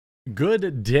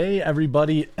Good day,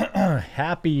 everybody. Happy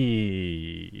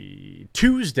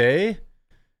Tuesday.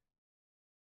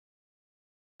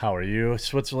 How are you,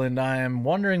 Switzerland? I am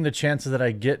wondering the chances that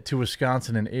I get to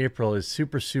Wisconsin in April is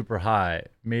super, super high.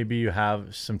 Maybe you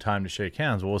have some time to shake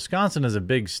hands. Well, Wisconsin is a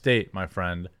big state, my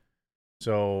friend.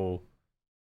 So,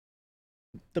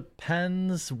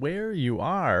 depends where you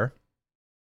are.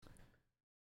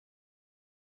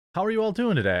 How are you all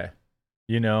doing today?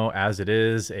 You know, as it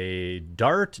is a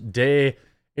dart day,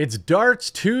 it's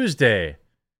Darts Tuesday.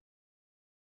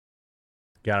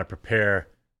 Gotta prepare.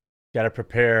 Gotta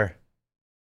prepare.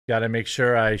 Gotta make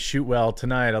sure I shoot well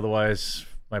tonight. Otherwise,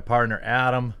 my partner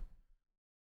Adam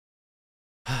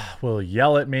will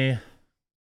yell at me,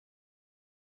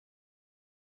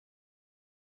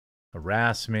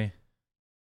 harass me.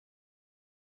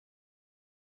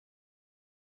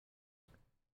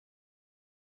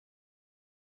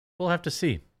 We'll have to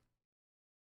see.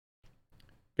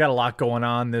 Got a lot going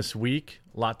on this week,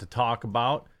 a lot to talk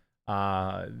about.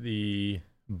 The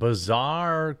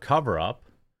bizarre cover up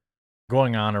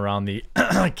going on around the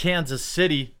Kansas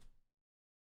City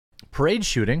parade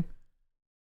shooting.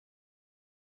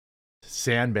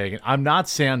 Sandbagging. I'm not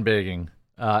sandbagging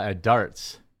at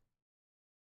darts.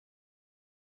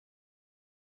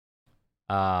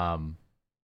 Sometimes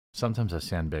I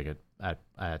sandbag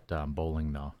at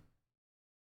bowling though.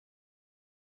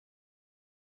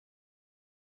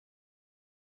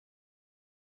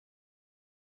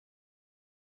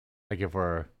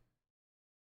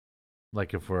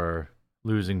 Like if we're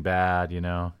losing bad, you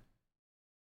know.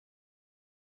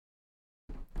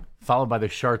 Followed by the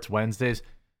Sharts Wednesdays.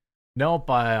 Nope,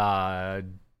 I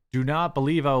do not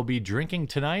believe I will be drinking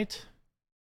tonight.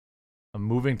 I'm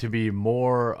moving to be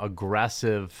more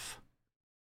aggressive.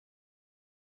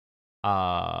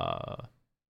 More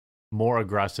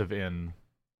aggressive in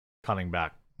cutting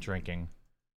back drinking.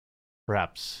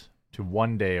 Perhaps to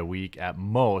 1 day a week at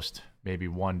most, maybe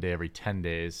 1 day every 10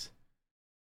 days.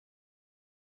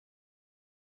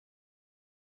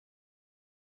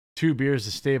 Two beers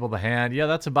to stable the hand. Yeah,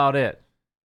 that's about it.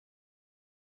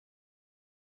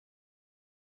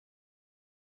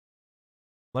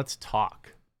 Let's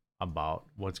talk about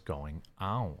what's going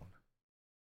on.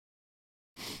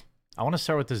 I want to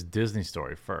start with this Disney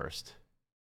story first.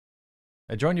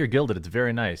 I joined your Gilded. It's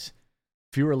very nice.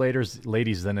 Fewer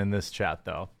ladies than in this chat,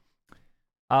 though.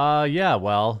 Yeah,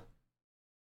 well,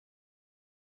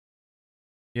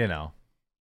 you know,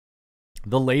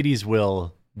 the ladies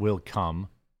will come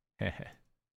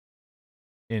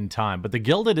in time. But the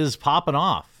Gilded is popping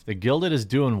off. The Gilded is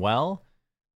doing well.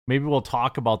 Maybe we'll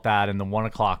talk about that in the 1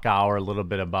 o'clock hour, a little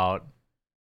bit about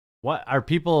what are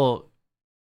people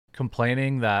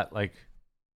complaining that, like,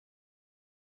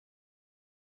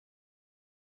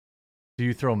 do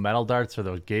you throw metal darts or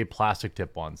those gay plastic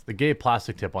tip ones? The gay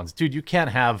plastic tip ones. Dude, you can't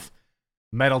have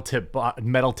metal tip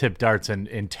darts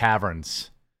in taverns.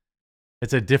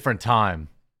 It's a different time.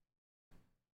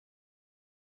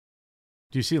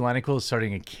 Do you see Lenicool is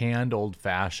starting a canned old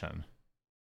fashioned?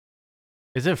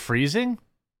 Is it freezing?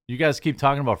 You guys keep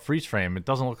talking about freeze frame. It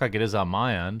doesn't look like it is on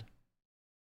my end.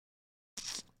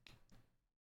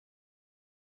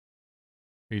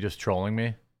 Are you just trolling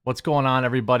me? What's going on,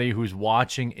 everybody who's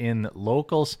watching in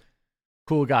locals?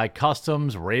 Cool Guy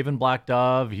Customs, Raven Black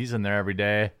Dove. He's in there every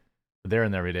day. They're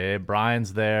in there every day.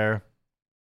 Brian's there.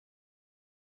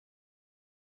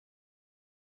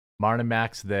 Martin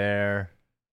Mac's there.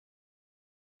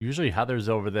 Usually Heather's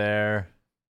over there.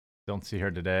 Don't see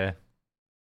her today.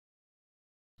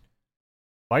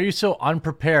 Why are you so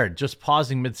unprepared? Just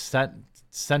pausing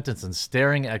mid-sentence and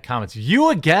staring at comments. You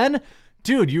again?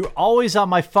 Dude, you're always on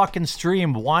my fucking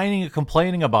stream whining and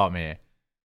complaining about me.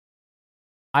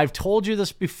 I've told you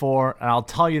this before, and I'll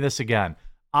tell you this again.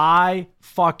 I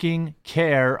fucking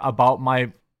care about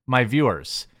my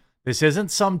viewers. This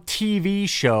isn't some TV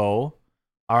show,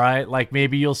 all right? Like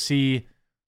maybe you'll see,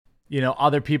 you know,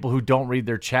 other people who don't read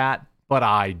their chat, but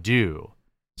I do.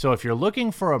 So if you're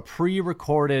looking for a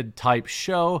pre-recorded type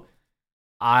show,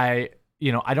 I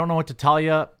don't know what to tell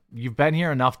you. You've been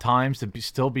here enough times to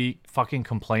still be fucking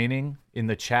complaining in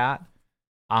the chat.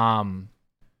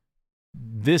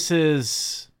 This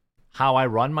is how I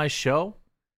run my show.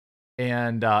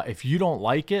 And if you don't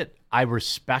like it, I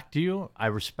respect you. I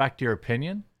respect your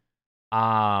opinion.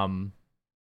 But,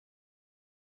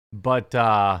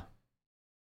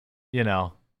 you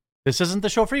know, this isn't the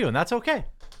show for you, and that's okay.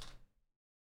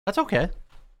 That's okay.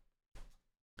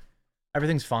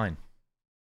 Everything's fine.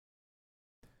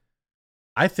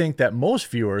 I think that most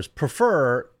viewers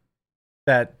prefer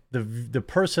that the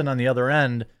person on the other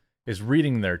end is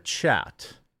reading their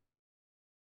chat.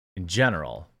 in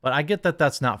general. But I get that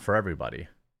that's not for everybody.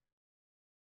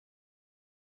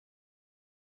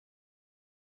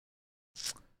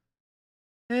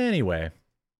 Anyway.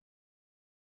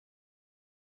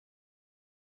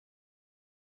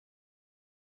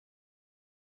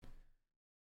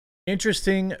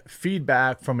 Interesting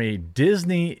feedback from a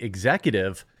Disney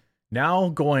executive now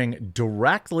going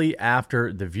directly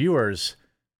after the viewers,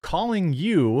 calling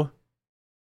you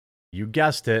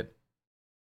guessed it,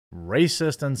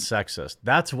 racist and sexist.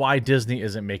 That's why Disney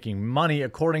isn't making money,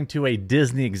 according to a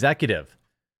Disney executive.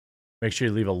 Make sure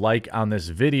you leave a like on this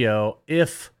video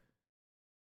if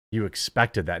you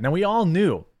expected that. Now, we all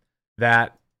knew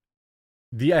that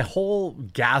the whole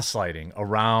gaslighting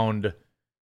around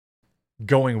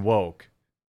going woke,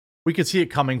 we could see it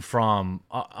coming from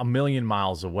a million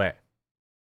miles away,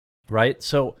 right?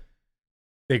 So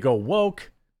they go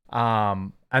woke,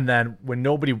 and then when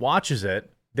nobody watches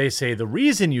it, they say the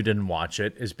reason you didn't watch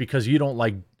it is because you don't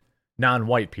like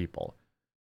non-white people,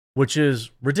 which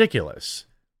is ridiculous.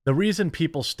 The reason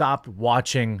people stopped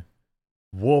watching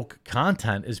woke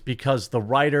content is because the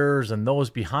writers and those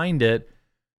behind it,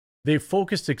 they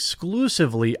focused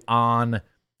exclusively on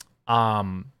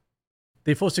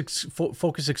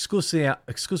focus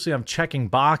exclusively on checking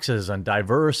boxes on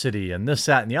diversity and this,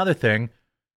 that, and the other thing,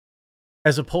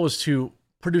 as opposed to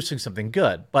producing something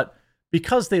good. But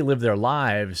because they live their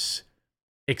lives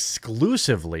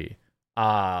exclusively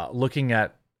looking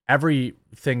at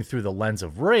everything through the lens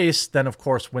of race, then of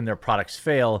course when their products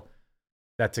fail,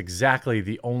 that's exactly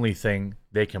the only thing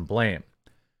they can blame.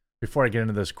 Before I get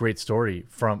into this great story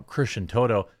from Christian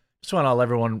Toto, just want to let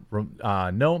everyone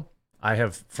know, I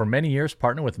have for many years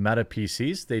partnered with Meta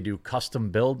PCs. They do custom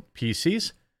build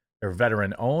PCs. They're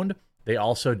veteran owned. They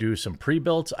also do some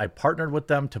pre-builds. I partnered with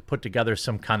them to put together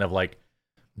some kind of like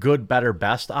good, better,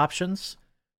 best options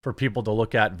for people to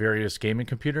look at various gaming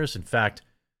computers. In fact,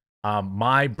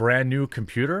 my brand new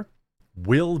computer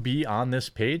will be on this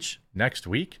page next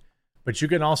week, but you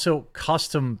can also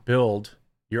custom build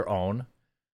your own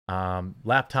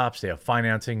laptops. They have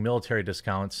financing, military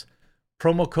discounts.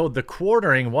 Promo code The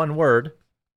Quartering, one word,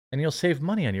 and you'll save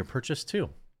money on your purchase too.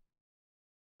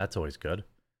 That's always good.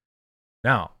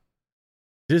 Now,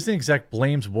 Disney exec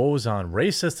blames woes on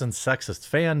racist and sexist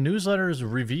fan. Newsletters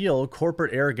reveal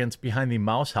corporate arrogance behind the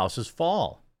Mouse House's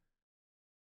fall.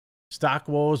 Stock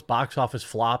woes, box office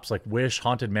flops like Wish,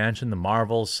 Haunted Mansion, The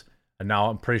Marvels, and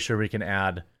now I'm pretty sure we can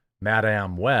add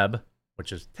Madame Web,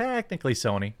 which is technically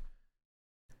Sony.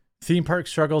 Theme park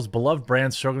struggles, beloved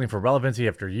brands struggling for relevancy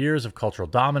after years of cultural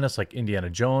dominance like Indiana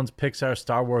Jones, Pixar,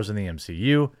 Star Wars, and the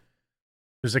MCU.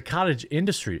 There's a cottage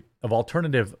industry of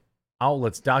alternative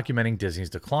outlets documenting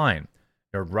Disney's decline.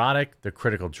 Nerdrotic, The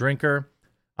Critical Drinker,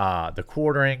 The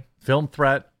Quartering, Film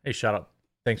Threat. Hey, shout out.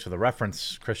 Thanks for the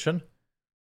reference, Christian.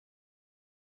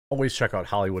 Always check out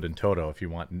Hollywood and Toto if you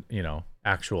want,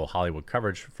 actual Hollywood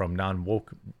coverage from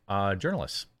non-woke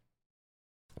journalists.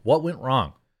 What went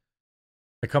wrong?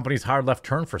 The company's hard left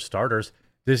turn, for starters.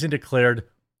 Disney declared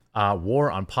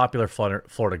war on popular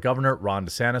Florida Governor Ron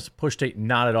DeSantis, pushed a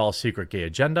not at all secret gay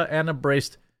agenda, and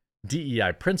embraced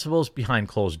DEI principles behind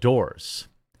closed doors.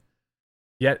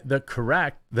 Yet the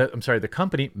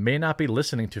company may not be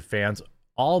listening to fans,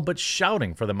 all but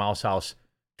shouting for the Mouse House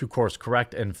to course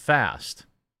correct and fast.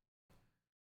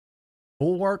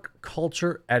 Bulwark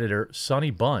culture editor Sonny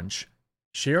Bunch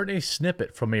shared a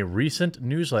snippet from a recent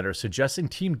newsletter suggesting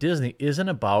Team Disney isn't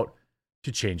about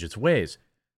to change its ways.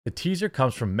 The teaser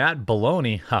comes from Matt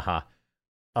Baloney,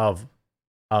 of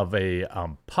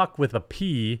a Puck with a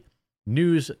P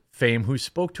news fame, who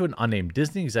spoke to an unnamed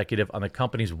Disney executive on the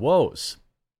company's woes.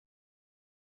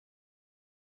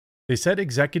 They said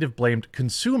executive blamed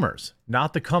consumers,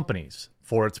 not the companies,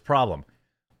 for its problem.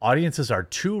 Audiences are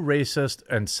too racist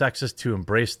and sexist to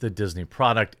embrace the Disney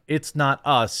product. It's not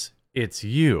us, it's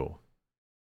you.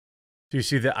 So you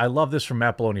see that I love this from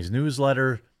Matt Baloney's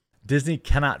newsletter. Disney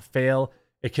cannot fail.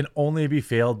 It can only be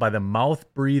failed by the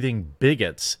mouth-breathing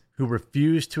bigots who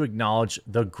refuse to acknowledge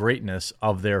the greatness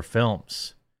of their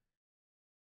films.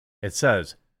 It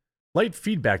says, light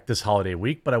feedback this holiday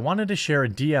week, but I wanted to share a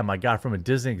DM I got from a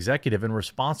Disney executive in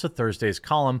response to Thursday's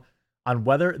column on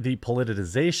whether the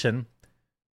politicization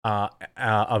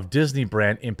of Disney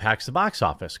brand impacts the box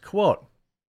office. Quote,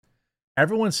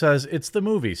 everyone says it's the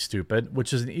movie, stupid,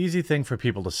 which is an easy thing for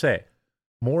people to say.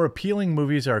 More appealing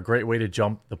movies are a great way to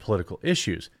jump the political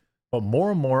issues, but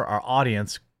more and more our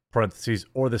audience, parentheses,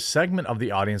 or the segment of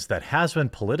the audience that has been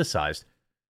politicized,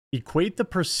 equate the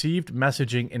perceived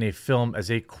messaging in a film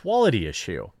as a quality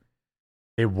issue.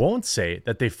 They won't say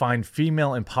that they find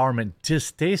female empowerment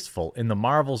distasteful in the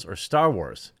Marvels or Star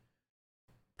Wars.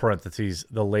 parentheses,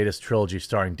 the latest trilogy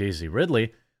starring Daisy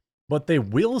Ridley, but they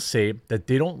will say that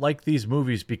they don't like these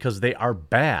movies because they are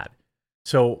bad.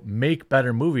 So make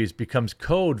better movies becomes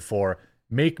code for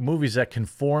make movies that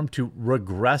conform to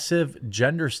regressive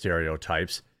gender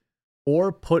stereotypes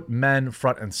or put men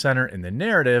front and center in the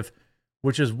narrative,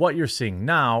 which is what you're seeing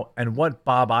now and what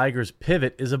Bob Iger's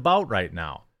pivot is about right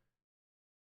now.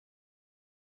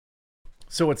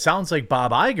 So it sounds like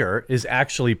Bob Iger is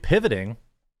actually pivoting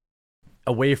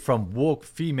away from woke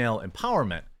female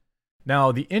empowerment.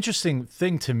 Now, the interesting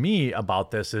thing to me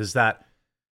about this is that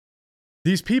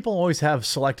these people always have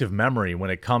selective memory when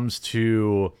it comes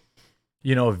to,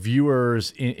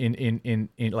 viewers in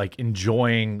like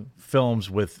enjoying films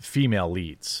with female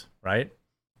leads, right?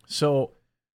 So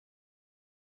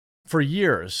for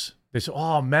years, they said,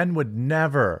 oh, men would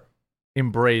never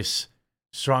embrace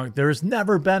strong. There's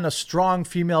never been a strong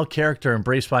female character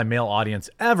embraced by a male audience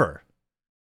ever.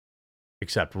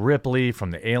 Except Ripley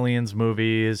from the Aliens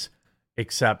movies,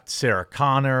 except Sarah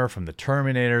Connor from the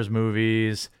Terminators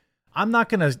movies. I'm not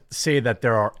going to say that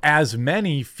there are as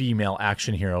many female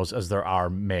action heroes as there are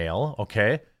male,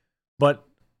 okay? But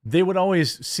they would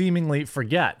always seemingly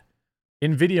forget.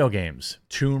 In video games,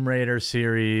 Tomb Raider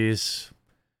series,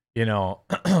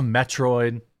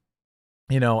 Metroid,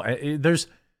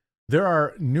 there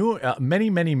are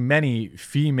many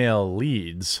female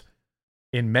leads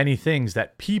in many things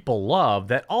that people love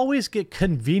that always get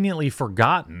conveniently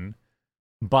forgotten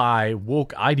by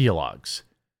woke ideologues.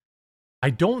 I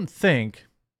don't think...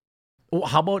 Well,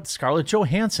 how about Scarlett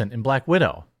Johansson in Black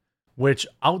Widow? Which,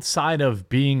 outside of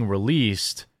being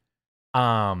released,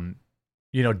 during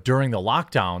the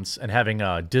lockdowns and having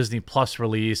a Disney Plus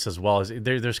release, as well as...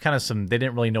 There's kind of some... They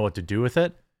didn't really know what to do with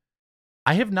it.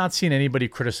 I have not seen anybody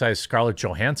criticize Scarlett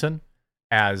Johansson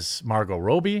as Margot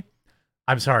Robbie.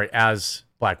 As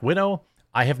Black Widow.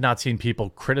 I have not seen people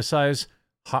criticize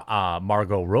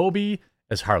Margot Robbie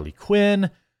as Harley Quinn.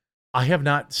 I have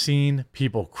not seen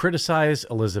people criticize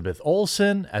Elizabeth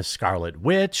Olsen as Scarlet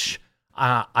Witch.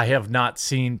 I have not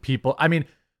seen people... I mean,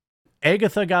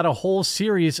 Agatha got a whole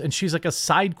series, and she's like a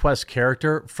side quest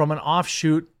character from an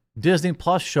offshoot Disney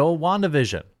Plus show,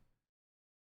 WandaVision.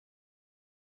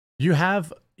 You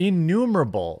have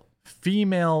innumerable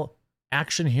female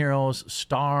action heroes,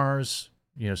 stars,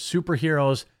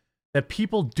 superheroes that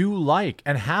people do like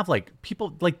and have like.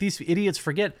 People like these idiots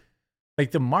forget,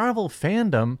 like the Marvel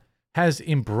fandom has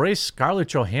embraced Scarlett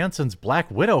Johansson's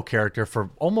Black Widow character for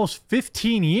almost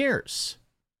 15 years.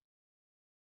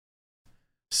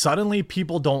 Suddenly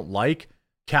people don't like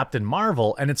Captain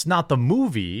Marvel, and it's not the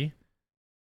movie,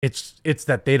 it's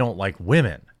that they don't like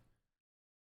women.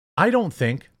 I don't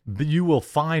think that you will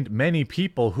find many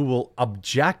people who will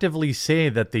objectively say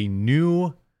that the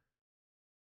new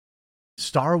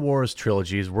Star Wars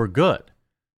trilogies were good.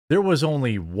 There was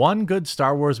only one good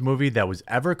Star Wars movie that was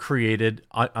ever created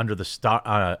under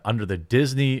the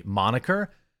Disney moniker,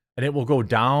 and it will go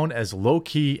down as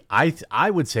low-key, I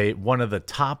would say, one of the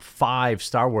top 5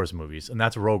 Star Wars movies, and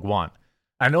that's Rogue One.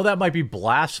 I know that might be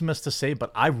blasphemous to say,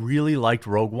 but I really liked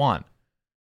Rogue One.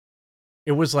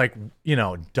 It was like,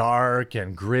 dark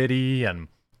and gritty, and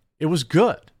it was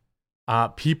good.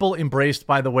 People embraced,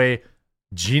 by the way,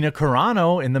 Gina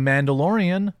Carano in The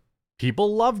Mandalorian.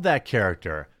 People loved that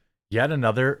character. Yet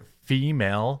another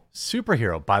female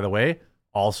superhero, by the way,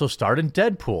 also starred in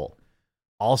Deadpool.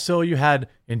 Also, you had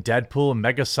in Deadpool,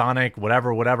 Megasonic,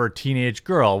 whatever, teenage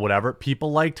girl, whatever,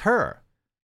 people liked her.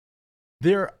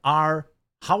 How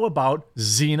about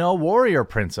Xena Warrior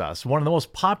Princess, one of the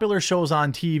most popular shows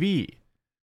on TV?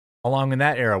 Along in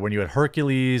that era, when you had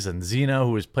Hercules and Xena,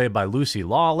 who was played by Lucy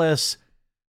Lawless.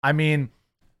 I mean,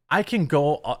 I can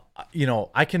go,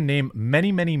 I can name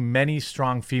many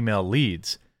strong female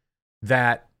leads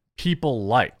that people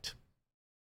liked.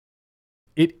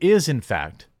 It is, in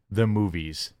fact, the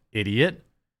movies, idiot.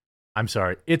 I'm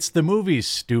sorry, it's the movies,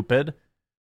 stupid.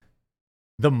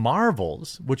 The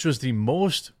Marvels, which was the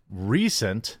most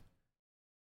recent,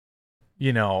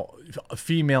 female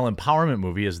empowerment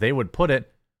movie, as they would put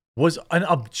it, was an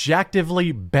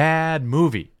objectively bad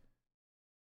movie.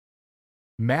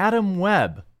 Madam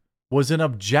Web was an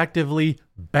objectively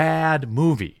bad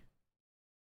movie.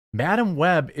 Madam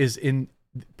Web is in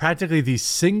practically the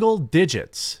single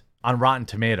digits on Rotten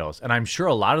Tomatoes, and I'm sure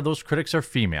a lot of those critics are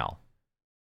female.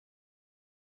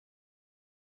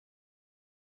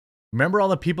 Remember all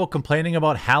the people complaining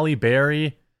about Halle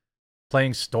Berry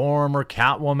playing Storm or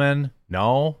Catwoman?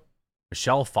 No.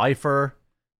 Michelle Pfeiffer?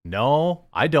 No,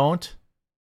 I don't.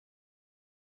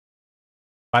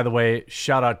 By the way,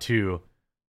 shout out to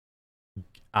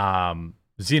Xena's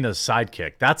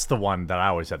sidekick. That's the one that I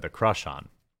always had the crush on.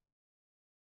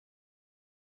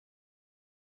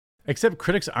 Except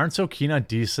critics aren't so keen on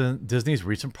Disney's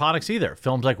recent products either.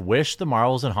 Films like Wish, The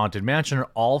Marvels, and Haunted Mansion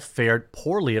are all fared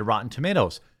poorly at Rotten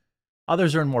Tomatoes.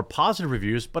 Others earn more positive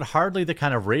reviews, but hardly the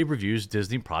kind of rave reviews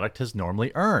Disney product has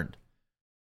normally earned.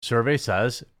 Survey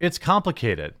says it's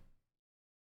complicated.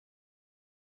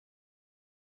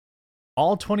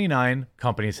 All 29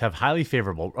 companies have highly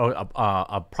favorable.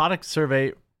 A product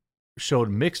survey showed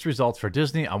mixed results for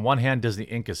Disney. On one hand, Disney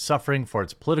Inc. is suffering for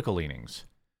its political leanings.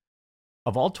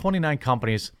 Of all 29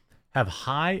 companies have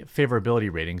high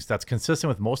favorability ratings, that's consistent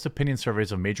with most opinion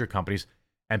surveys of major companies,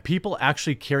 and people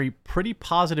actually carry pretty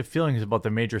positive feelings about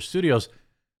the major studios,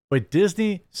 but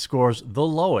Disney scores the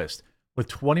lowest with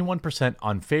 21%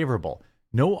 unfavorable.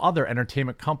 No other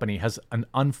entertainment company has an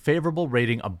unfavorable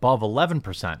rating above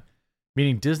 11%,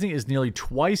 meaning Disney is nearly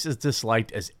twice as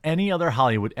disliked as any other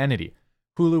Hollywood entity.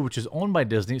 Hulu, which is owned by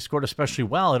Disney, scored especially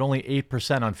well at only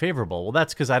 8% unfavorable. Well,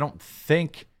 that's because I don't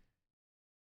think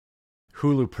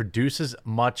Hulu produces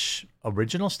much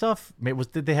original stuff.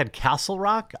 Did they had Castle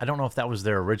Rock? I don't know if that was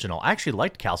their original. I actually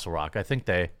liked Castle Rock. I think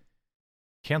they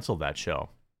canceled that show.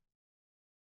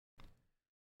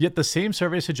 Yet the same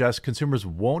survey suggests consumers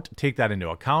won't take that into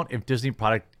account if Disney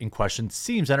product in question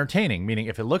seems entertaining, meaning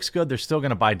if it looks good, they're still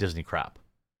going to buy Disney crap.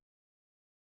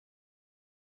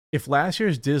 If last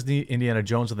year's Disney Indiana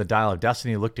Jones and the Dial of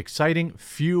Destiny looked exciting,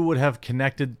 few would have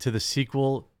connected to the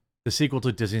sequel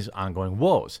to Disney's ongoing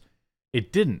woes.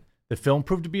 It didn't. The film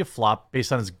proved to be a flop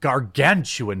based on its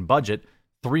gargantuan budget,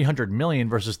 $300 million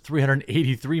versus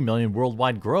 $383 million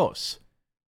worldwide gross.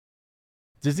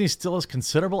 Disney still has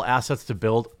considerable assets to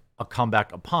build a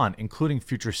comeback upon, including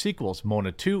future sequels,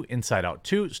 Moana 2, Inside Out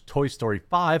 2, Toy Story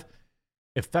 5,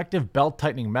 effective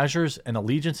belt-tightening measures, and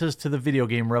allegiances to the video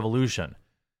game revolution.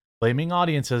 Blaming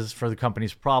audiences for the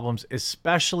company's problems,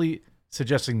 especially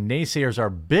suggesting naysayers are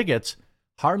bigots,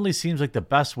 hardly seems like the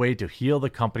best way to heal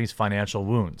the company's financial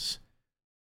wounds.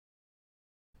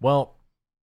 Well,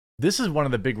 this is one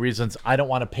of the big reasons I don't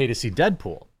want to pay to see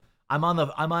Deadpool.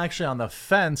 I'm actually on the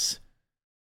fence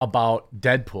about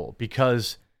Deadpool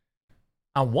because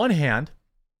on one hand,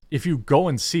 if you go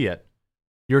and see it,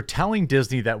 you're telling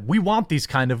Disney that we want these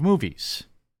kind of movies,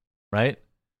 right?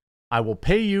 I will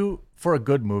pay you for a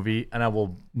good movie and I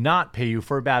will not pay you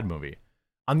for a bad movie.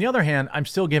 On the other hand, I'm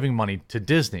still giving money to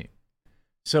Disney.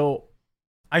 So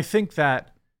I think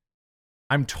that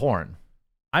I'm torn.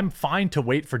 I'm fine to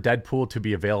wait for Deadpool to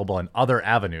be available in other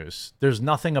avenues. There's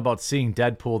nothing about seeing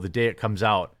Deadpool the day it comes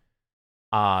out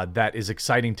that is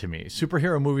exciting to me.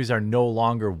 Superhero movies are no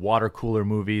longer water cooler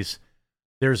movies.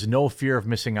 There's no fear of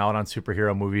missing out on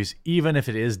superhero movies, even if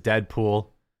it is Deadpool.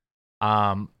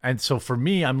 And so for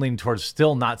me, I'm leaning towards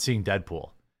still not seeing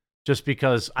Deadpool, just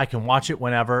because I can watch it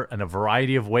whenever in a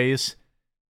variety of ways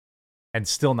and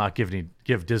still not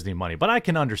give Disney money. But I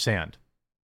can understand.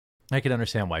 I can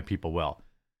understand why people will.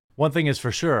 One thing is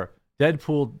for sure,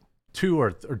 Deadpool 2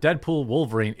 or Deadpool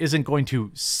Wolverine isn't going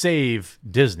to save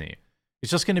Disney. It's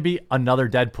just going to be another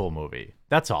Deadpool movie.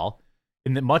 That's all.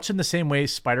 Much in the same way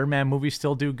Spider-Man movies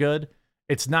still do good,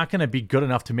 it's not going to be good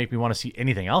enough to make me want to see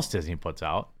anything else Disney puts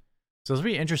out. So it's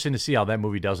really interesting to see how that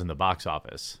movie does in the box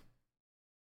office.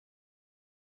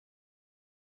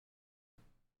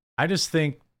 I just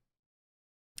think,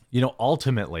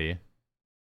 ultimately,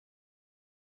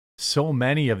 so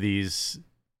many of these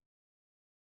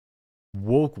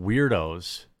woke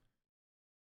weirdos,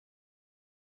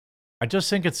 I just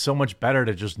think it's so much better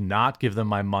to just not give them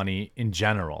my money in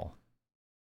general.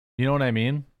 You know what I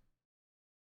mean?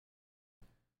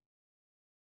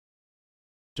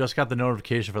 Just got the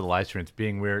notification for the live stream. It's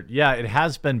being weird. Yeah, it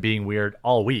has been being weird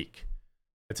all week.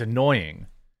 It's annoying.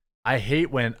 I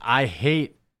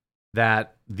hate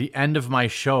that the end of my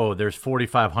show, there's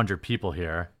 4,500 people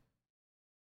here.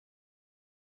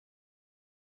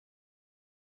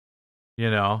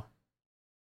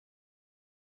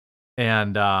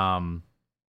 And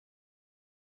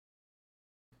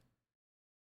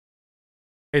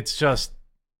it's just,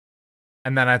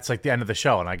 and then it's like the end of the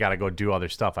show and I got to go do other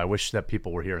stuff. I wish that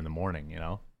people were here in the morning,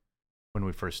 when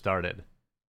we first started.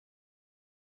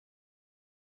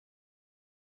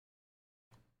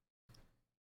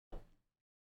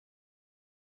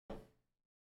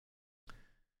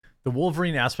 The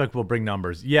Wolverine aspect will bring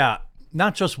numbers. Yeah,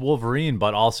 not just Wolverine,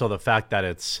 but also the fact that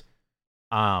it's,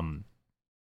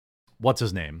 what's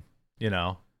his name?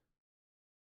 The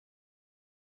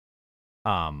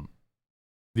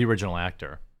original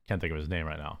actor. Can't think of his name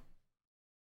right now.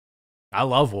 I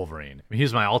love Wolverine. I mean,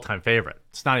 he's my all-time favorite.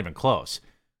 It's not even close.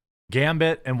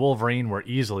 Gambit and Wolverine were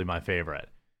easily my favorite.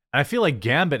 And I feel like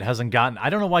Gambit hasn't gotten... I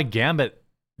don't know why Gambit...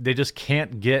 They just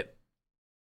can't get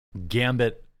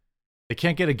Gambit... They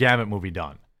can't get a Gambit movie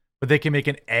done. But they can make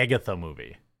an Agatha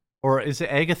movie. Or is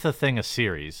the Agatha thing a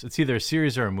series? It's either a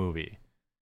series or a movie.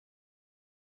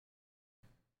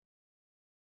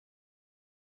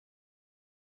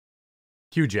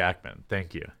 Hugh Jackman,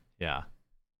 thank you. Yeah.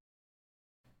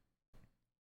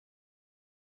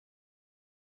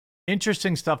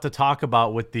 Interesting stuff to talk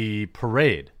about with the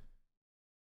parade.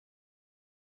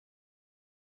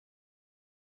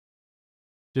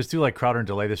 Just do like Crowder and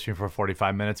delay the stream for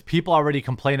 45 minutes. People already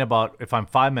complain about if I'm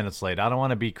 5 minutes late. I don't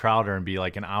want to be Crowder and be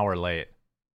like an hour late.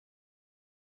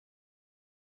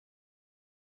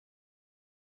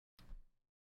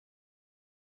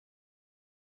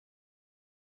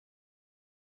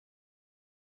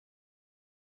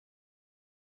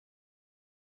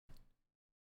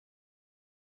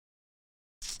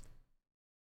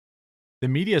 The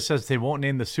media says they won't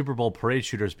name the Super Bowl parade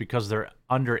shooters because they're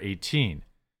under 18.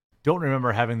 Don't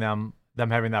remember having them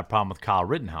having that problem with Kyle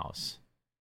Rittenhouse.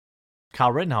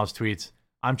 Kyle Rittenhouse tweets,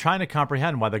 I'm trying to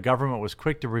comprehend why the government was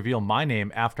quick to reveal my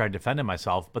name after I defended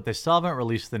myself, but they still haven't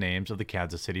released the names of the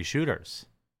Kansas City shooters.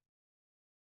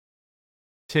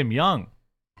 Tim Young.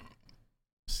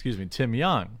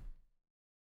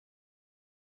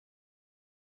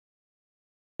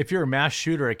 If you're a mass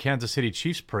shooter at Kansas City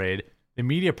Chiefs parade, the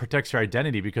media protects your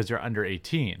identity because you're under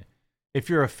 18. If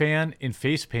you're a fan in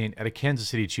face paint at a Kansas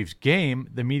City Chiefs game,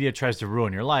 the media tries to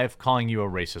ruin your life, calling you a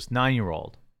racist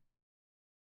 9-year-old.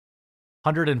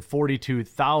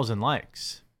 142,000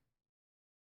 likes.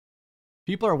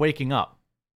 People are waking up.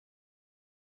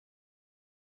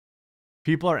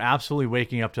 People are absolutely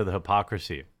waking up to the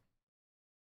hypocrisy.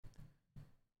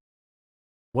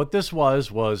 What this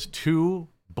was two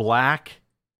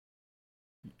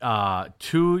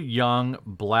young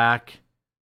black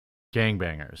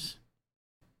gangbangers.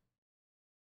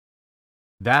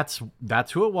 That's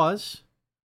who it was.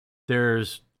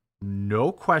 There's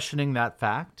no questioning that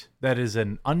fact. That is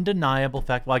an undeniable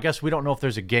fact. Well, I guess we don't know if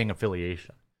there's a gang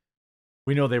affiliation.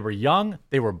 We know they were young,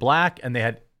 they were black, and they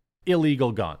had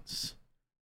illegal guns.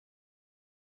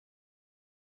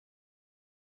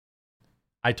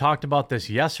 I talked about this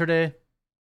yesterday.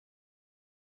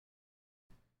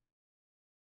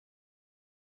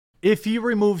 If you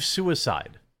remove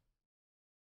suicide,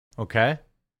 okay?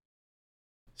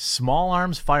 Small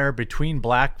arms fire between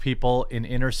black people in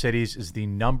inner cities is the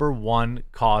 #1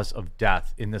 cause of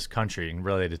death in this country and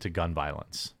related to gun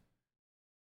violence.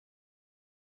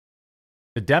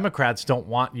 The Democrats don't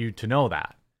want you to know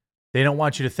that. They don't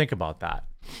want you to think about that.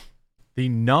 The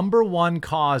 #1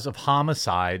 cause of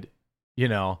homicide,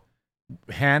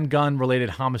 handgun-related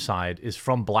homicide, is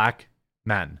from black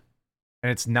men.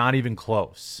 And it's not even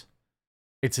close.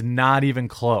 It's not even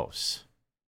close.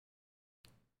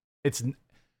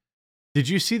 Did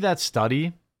you see that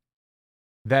study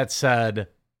that said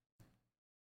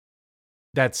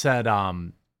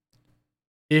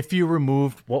if you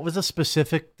removed, what was the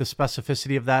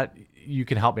specificity of that? You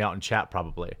can help me out in chat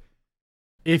probably.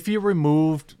 If you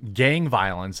removed gang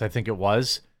violence, I think it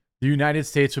was, the United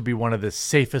States would be one of the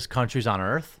safest countries on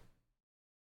earth.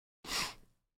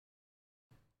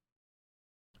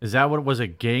 Is that what it was? A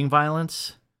gang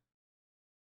violence?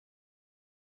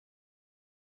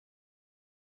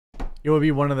 It would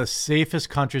be one of the safest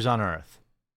countries on earth.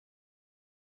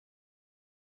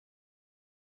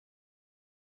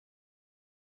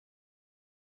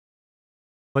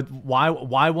 But why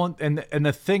won't, and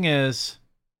the thing is,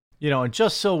 and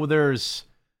just so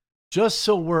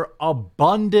we're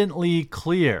abundantly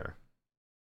clear,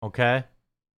 okay?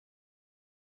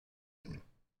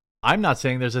 I'm not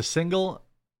saying there's a single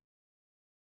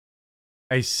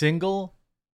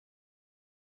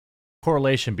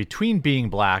correlation between being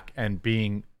black and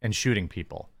shooting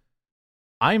people.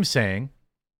 I'm saying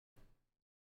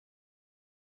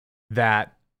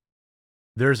that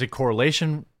there's a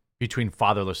correlation between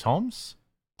fatherless homes,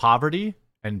 poverty,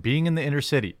 and being in the inner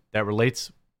city that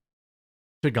relates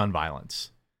to gun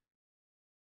violence.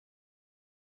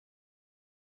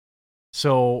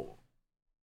 So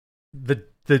the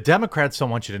Democrats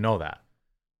don't want you to know that.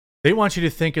 They want you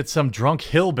to think it's some drunk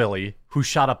hillbilly who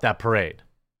shot up that parade.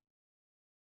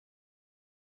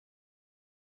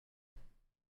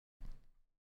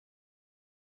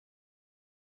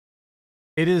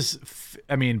 It is,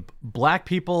 black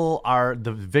people are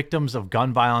the victims of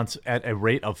gun violence at a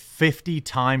rate of 50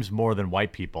 times more than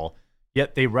white people,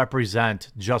 yet they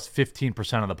represent just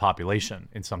 15% of the population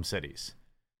in some cities.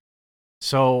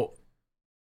 So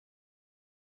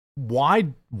why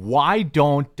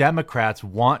don't Democrats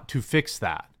want to fix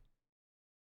that?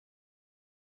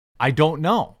 I don't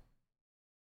know.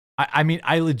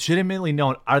 I legitimately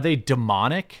know. Are they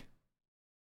demonic?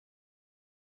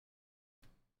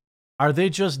 Are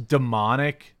they just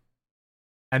demonic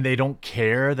and they don't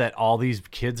care that all these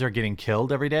kids are getting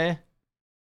killed every day?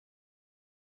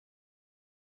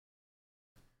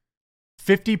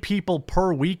 50 people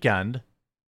per weekend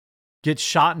get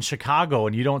shot in Chicago,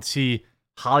 and you don't see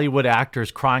Hollywood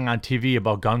actors crying on TV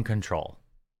about gun control.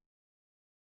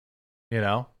 You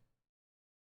know?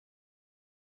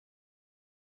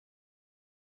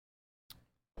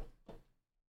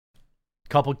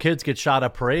 Couple kids get shot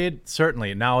at parade,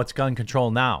 certainly. Now it's gun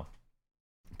control now.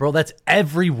 Bro, that's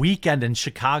every weekend in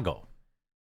Chicago.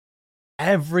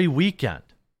 Every weekend.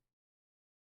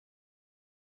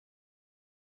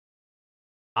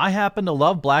 I happen to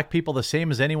love black people the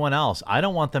same as anyone else. I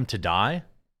don't want them to die.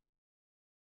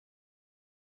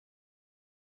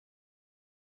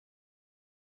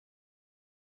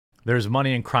 There's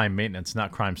money in crime maintenance,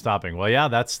 not crime stopping. Well, yeah,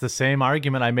 that's the same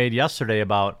argument I made yesterday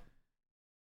about,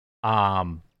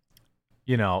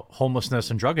 homelessness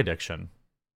and drug addiction.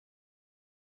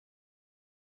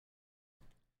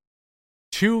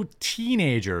 2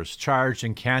 teenagers charged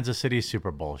in Kansas City Super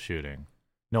Bowl shooting.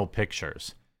 No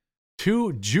pictures.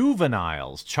 2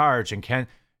 juveniles charged in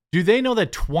Kansas. Do they know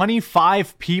that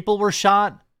 25 people were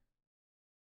shot?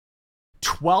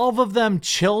 12 of them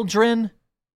children?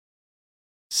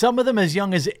 Some of them as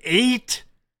young as 8.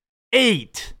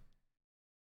 8.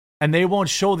 And they won't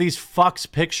show these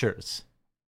fucks pictures.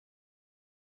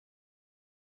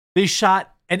 They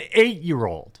shot an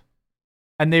 8-year-old.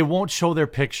 And they won't show their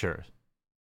picture.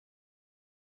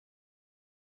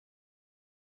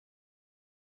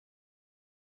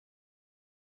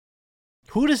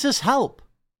 Who does this help?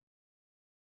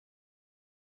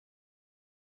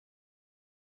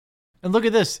 And look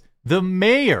at this. The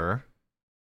mayor,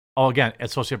 again,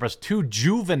 Associated Press, 2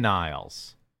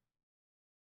 juveniles.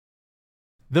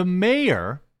 The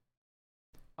mayor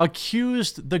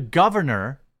accused the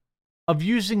governor of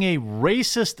using a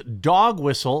racist dog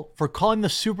whistle for calling the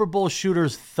Super Bowl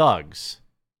shooters thugs.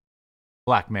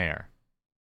 Black mayor.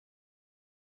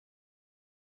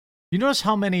 You notice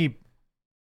how many...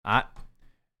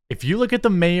 if you look at the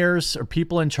mayors or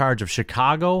people in charge of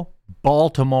Chicago,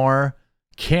 Baltimore,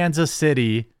 Kansas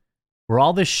City, where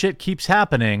all this shit keeps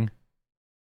happening,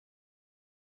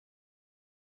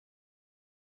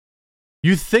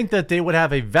 you think that they would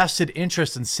have a vested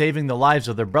interest in saving the lives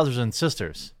of their brothers and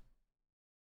sisters.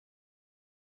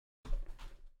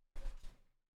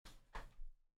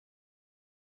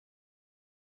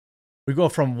 We go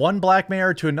from one black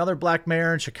mayor to another black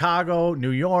mayor in Chicago,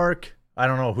 New York. I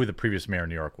don't know who the previous mayor of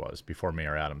New York was before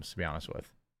Mayor Adams, to be honest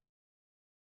with.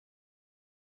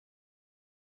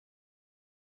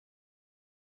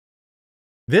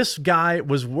 This guy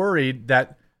was worried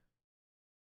that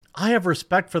I have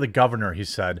respect for the governor, he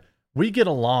said. We get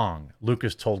along,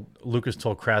 Lucas told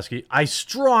Kraske. I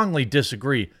strongly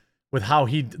disagree with how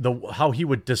he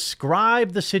would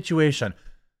describe the situation.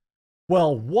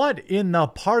 Well, what in the,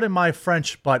 pardon my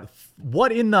French, but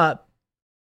what in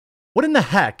the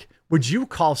heck would you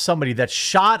call somebody that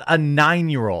shot a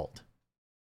 9-year-old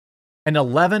and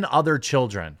 11 other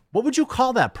children? What would you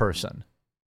call that person?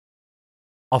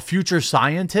 A future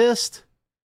scientist?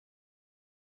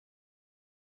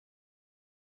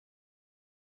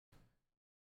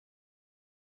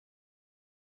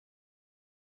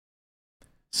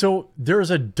 So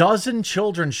there's a dozen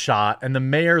children shot, and the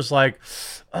mayor's like,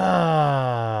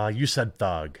 you said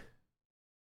thug.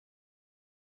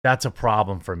 That's a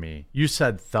problem for me. You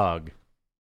said thug.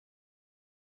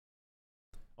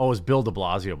 Oh, it was Bill de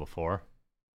Blasio before.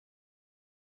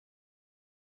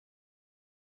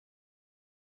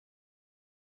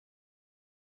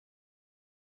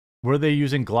 Were they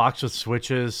using Glocks with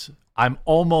switches? I'm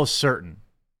almost certain.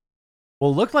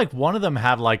 Well, it looked like one of them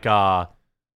had like a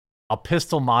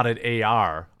pistol-modded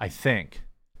AR, I think.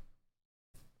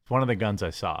 It's one of the guns I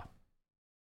saw.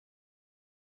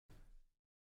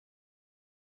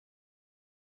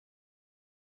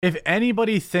 If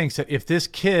anybody thinks that if this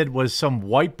kid was some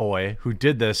white boy who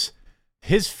did this,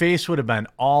 his face would have been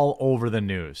all over the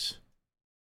news.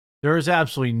 There is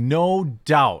absolutely no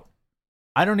doubt.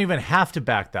 I don't even have to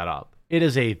back that up. It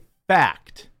is a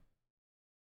fact.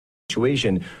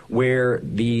 Situation where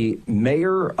the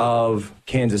mayor of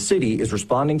Kansas City is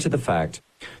responding to the fact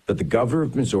that the governor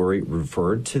of Missouri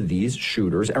referred to these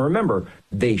shooters. And remember,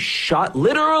 they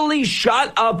literally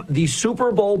shot up the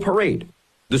Super Bowl parade.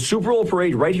 The Super Bowl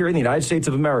parade right here in the United States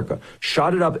of America,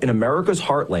 shot it up in America's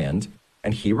heartland,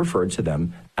 and he referred to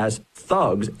them as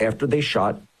thugs after they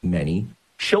shot many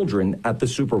children at the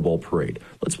Super Bowl parade.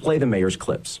 Let's play the mayor's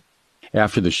clips.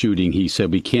 after the shooting, he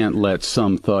said, we can't let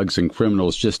some thugs and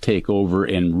criminals just take over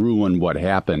and ruin what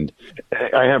happened.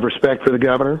 I have respect for the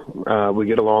governor. We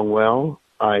get along well.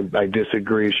 I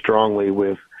disagree strongly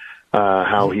with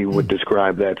how he would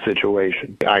describe that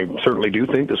situation. I certainly do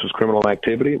think this was criminal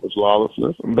activity. It was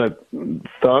lawlessness. But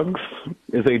thugs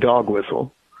is a dog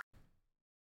whistle.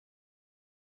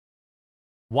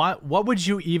 What would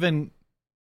you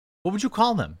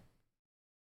call them?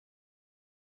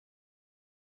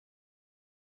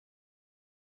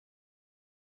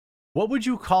 What would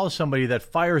you call somebody that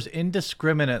fires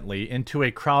indiscriminately into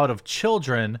a crowd of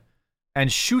children and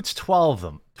shoots 12 of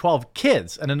them, 12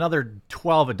 kids and another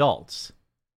 12 adults?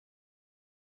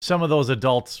 Some of those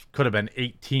adults could have been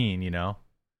 18, you know?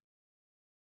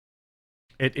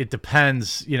 It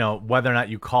depends, you know, whether or not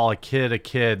you call a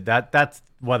kid. That's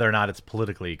whether or not it's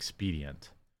politically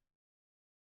expedient.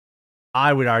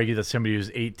 I would argue that somebody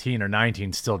who's 18 or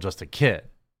 19 is still just a kid.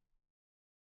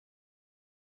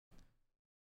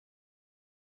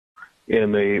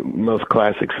 In the most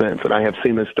classic sense. And I have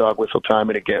seen this dog whistle time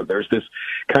and again. There's this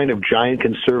kind of giant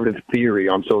conservative theory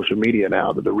on social media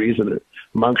now that the reason that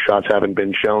mugshots haven't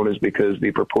been shown is because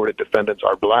the purported defendants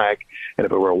are black, and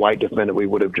if it were a white defendant, we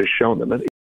would have just shown them.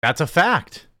 That's a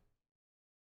fact.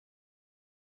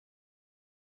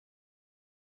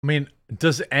 I mean,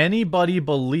 does anybody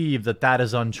believe that that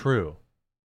is untrue?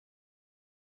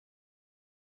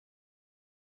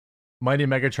 Mighty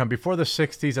Megatron, before the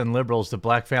 60s and liberals, the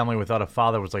black family without a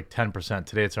father was like 10%.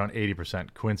 Today it's around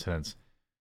 80%. Coincidence?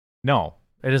 No,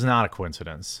 it is not a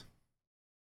coincidence.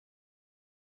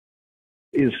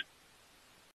 Is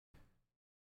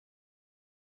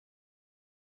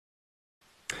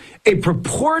a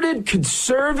purported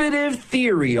conservative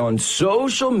theory on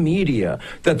social media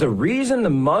that the reason the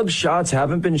mug shots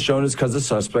haven't been shown is because the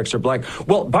suspects are black.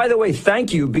 Well, by the way,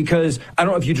 thank you, because I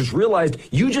don't know if you just realized,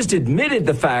 you just admitted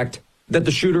the fact that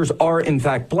the shooters are in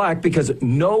fact black, because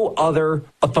no other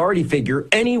authority figure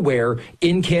anywhere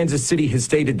in Kansas City has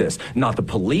stated this. Not the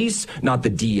police, not the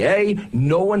DA.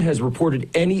 No one has reported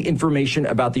any information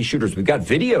about these shooters. We've got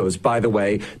videos, by the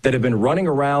way, that have been running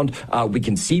around. We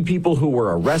can see people who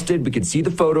were arrested. We can see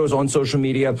the photos on social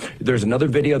media. There's another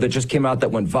video that just came out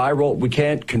that went viral. We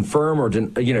can't confirm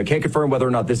can't confirm whether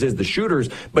or not this is the shooters,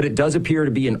 but it does appear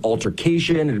to be an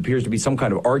altercation. It appears to be some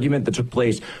kind of argument that took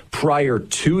place prior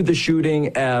to the shooting.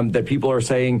 That people are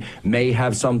saying may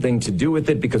have something to do with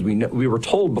it, because we were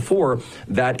told before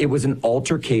that it was an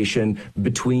altercation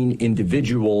between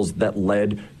individuals that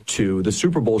led to the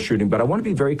Super Bowl shooting. But I want to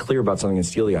be very clear about something and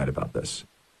steely-eyed about this.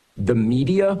 The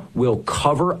media will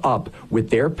cover up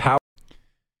with their power.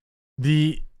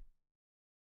 I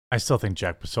still think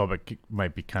Jack Posobiec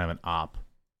might be kind of an op.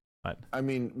 But I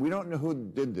mean, we don't know who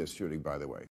did this shooting, by the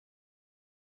way.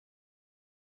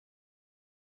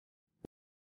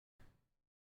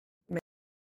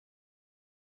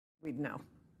 We'd know.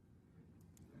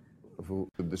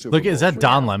 Look, is that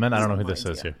Don Lemon? I don't know who this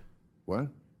is here. What?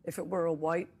 If it were a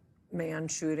white man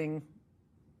shooting,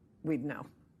 we'd know.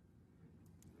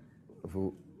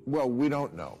 Well, we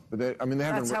don't know. But they haven't.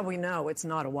 That's how we know it's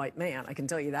not a white man. I can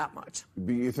tell you that much.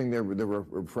 Do you think they were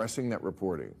repressing that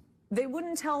reporting? They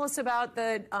wouldn't tell us about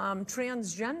the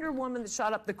transgender woman that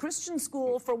shot up the Christian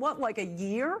school for what, like a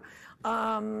year?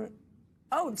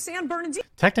 San Bernardino.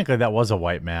 Technically, that was a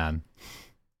white man.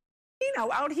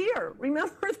 Out here.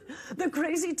 Remember the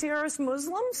crazy terrorist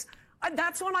Muslims?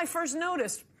 That's when I first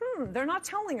noticed, they're not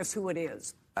telling us who it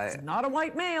is. It's not a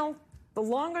white male. The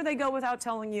longer they go without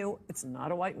telling you, it's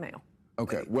not a white male.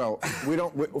 Okay, well, we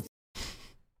don't...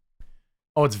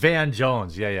 Oh, it's Van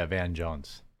Jones. Yeah, Van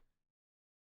Jones.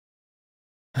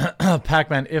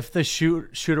 Pac-Man, if the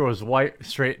shooter was white,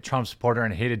 straight Trump supporter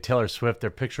and hated Taylor Swift, their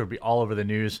picture would be all over the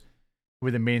news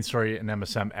with the main story in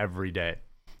MSM every day.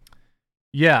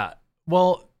 Yeah.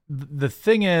 Well, the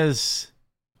thing is,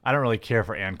 I don't really care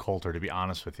for Ann Coulter, to be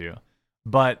honest with you.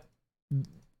 But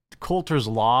Coulter's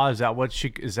Law, is that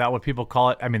what people call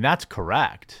it? I mean, that's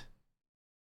correct.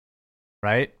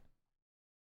 Right?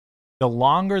 The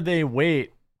longer they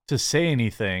wait to say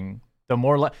anything, the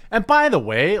more and by the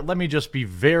way, let me be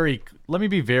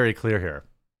very clear here.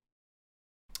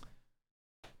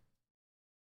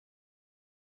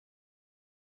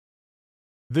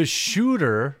 The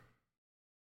shooter,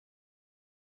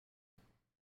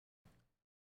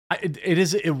 it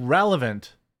is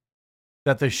irrelevant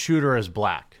that the shooter is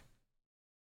black,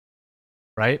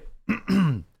 right?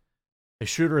 The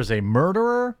shooter is a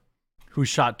murderer who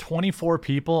shot 24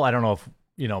 people. I don't know if,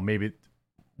 maybe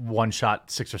one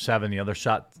shot 6 or 7, the other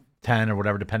shot 10 or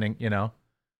whatever, depending,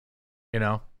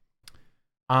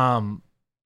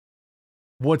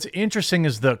 What's interesting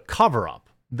is the cover-up.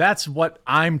 That's what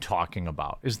I'm talking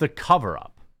about, is the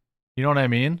cover-up. You know what I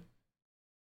mean?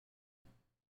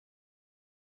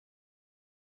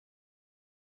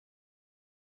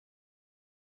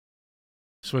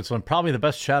 Switzerland, probably the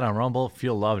best chat on Rumble.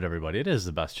 Feel loved, everybody. It is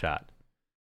the best chat.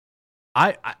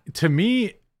 To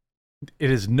me,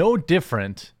 it is no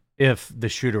different if the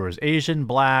shooter was Asian,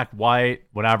 black, white,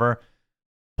 whatever.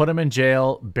 Put him in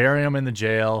jail, bury him in the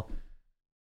jail.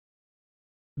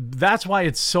 That's why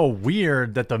it's so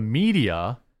weird that the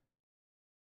media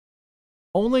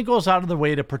only goes out of the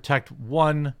way to protect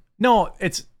one. No,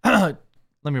 it's, let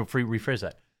me rephrase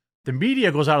that. The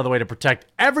media goes out of the way to protect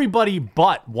everybody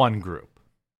but one group.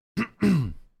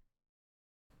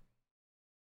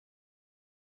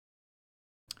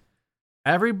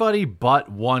 Everybody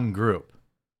but one group.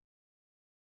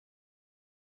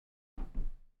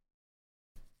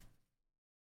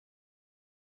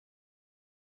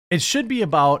 It should be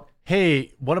about,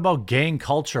 hey, what about gang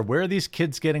culture? Where are these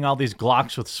kids getting all these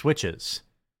Glocks with switches?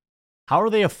 How are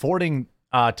they affording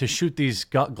to shoot these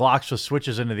Glocks with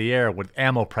switches into the air with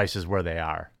ammo prices where they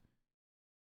are?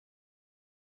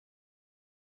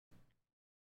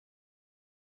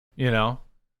 You know?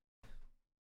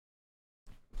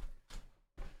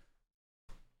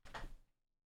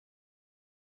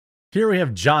 Here we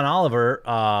have John Oliver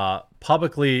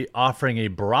publicly offering a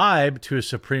bribe to a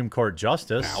Supreme Court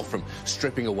justice. Now, from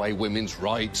stripping away women's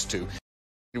rights to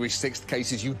January 6th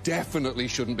cases you definitely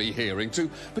shouldn't be hearing, to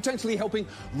potentially helping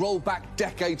roll back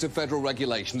decades of federal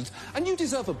regulations. And you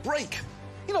deserve a break,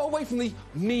 you know, away from the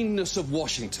meanness of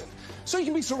Washington, so you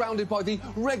can be surrounded by the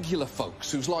regular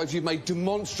folks whose lives you've made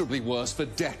demonstrably worse for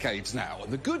decades now.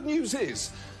 And the good news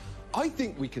is, I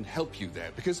think we can help you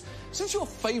there, because since your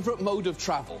favourite mode of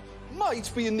travel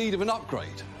might be in need of an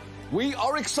upgrade, we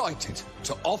are excited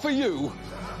to offer you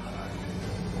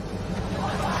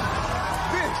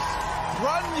this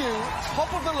brand new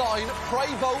top-of-the-line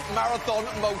Prevost Marathon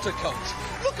motor coach.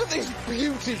 Look at this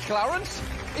beauty, Clarence.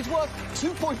 It's worth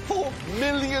 $2.4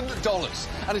 million,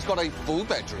 and it's got a full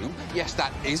bedroom. Yes,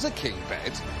 that is a king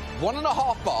bed.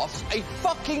 1.5 baths, a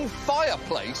fucking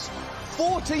fireplace,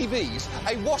 4 TVs,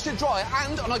 a washer-dryer,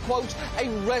 and I quote, a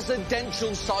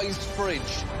residential-sized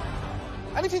fridge.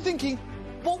 And if you're thinking,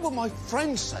 what will my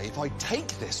friends say if I take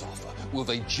this offer? Will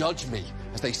they judge me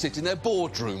as they sit in their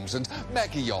boardrooms and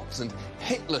mega yachts and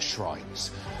Hitler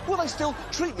shrines? Will they still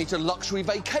treat me to luxury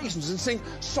vacations and sing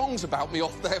songs about me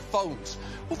off their phones?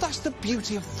 Well, that's the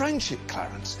beauty of friendship,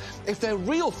 Clarence. If they're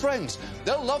real friends,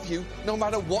 they'll love you no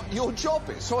matter what your job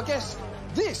is. So I guess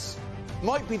this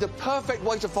might be the perfect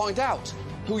way to find out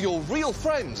who your real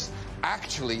friends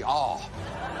actually are.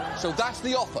 So that's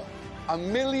the offer.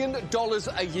 $1 million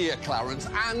a year, Clarence,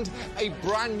 and a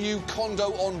brand new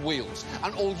condo on wheels.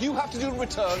 And all you have to do in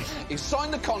return is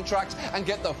sign the contract and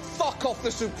get the fuck off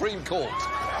the Supreme Court.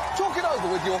 Talk it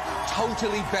over with your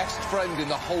totally best friend in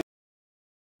the whole...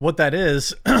 What that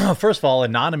is, first of all, a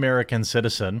non-American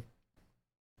citizen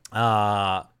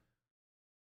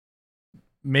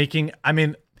making... I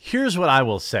mean, here's what I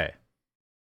will say.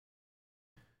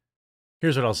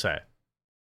 Here's what I'll say.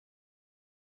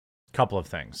 Couple of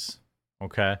things.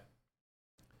 Okay.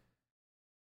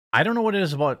 I don't know what it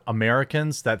is about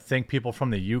Americans that think people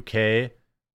from the UK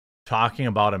talking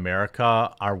about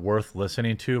America are worth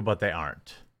listening to, but they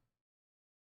aren't.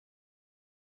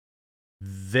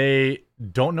 They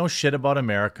don't know shit about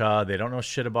America. They don't know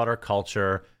shit about our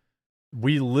culture.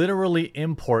 We literally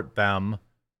import them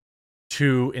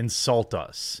to insult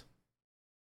us.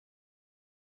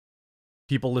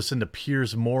 People listen to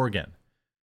Piers Morgan.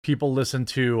 People listen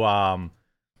to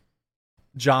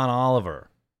John Oliver.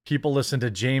 People listen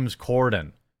to James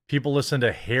Corden. People listen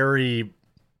to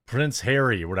Prince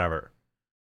Harry, whatever.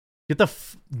 Get the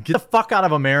fuck out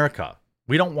of America.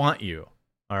 We don't want you,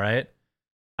 all right?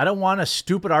 I don't want a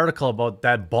stupid article about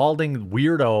that balding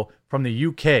weirdo from the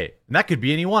UK. And that could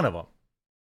be any one of them.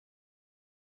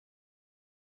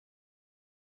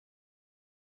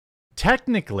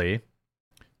 Technically,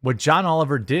 what John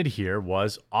Oliver did here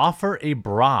was offer a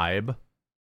bribe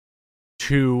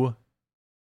to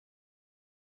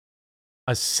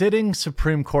a sitting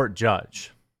Supreme Court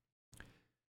judge.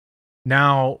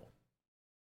 Now,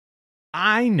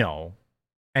 I know,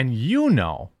 and you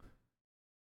know,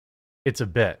 it's a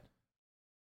bit.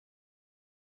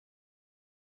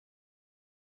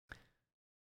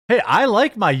 Hey, I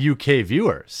like my UK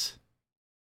viewers.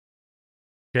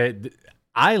 Okay,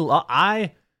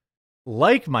 I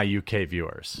like my UK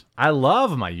viewers. I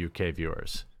love my UK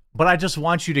viewers. But I just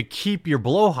want you to keep your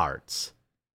blowhards.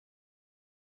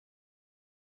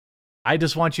 I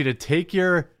just want you to take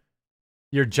your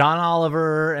John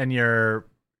Oliver and your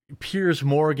Piers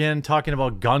Morgan talking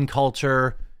about gun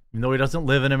culture, even though he doesn't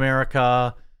live in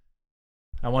America.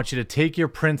 I want you to take your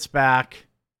prince back,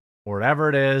 or whatever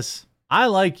it is. I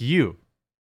like you.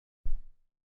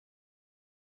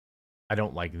 I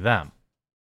don't like them.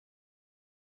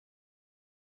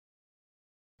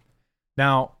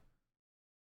 Now,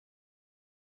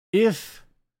 if,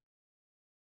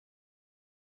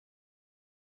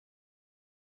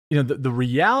 the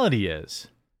reality is,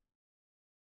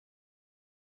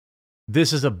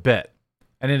 this is a bit,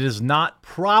 and it is not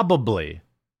probably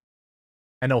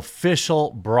an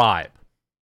official bribe.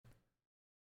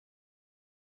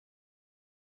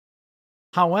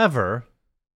 However,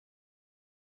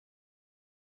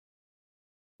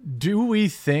 do we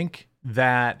think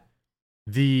that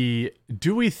the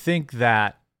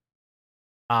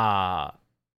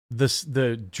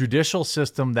judicial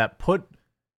system that put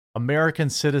American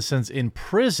citizens in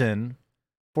prison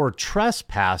for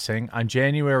trespassing on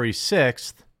January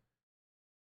 6th,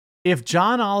 if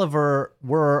John Oliver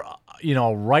were,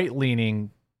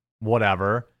 right-leaning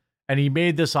whatever, and he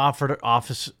made this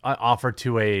offer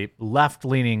to a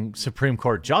left-leaning Supreme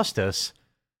Court justice,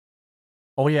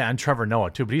 oh yeah, and Trevor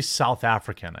Noah too, but he's South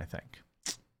African, I think.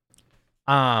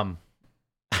 I'm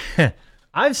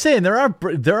saying there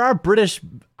are British.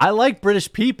 I like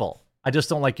British people. I just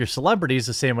don't like your celebrities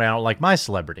the same way I don't like my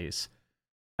celebrities.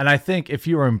 And I think if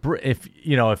you were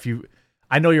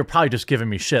I know you're probably just giving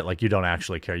me shit, like you don't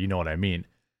actually care. You know what I mean?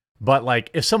 But like,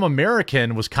 if some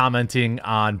American was commenting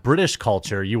on British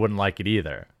culture, you wouldn't like it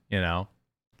either.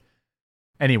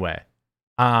 Anyway,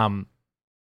 I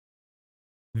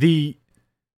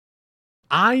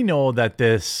know that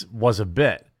this was a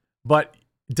bit, but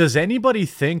does anybody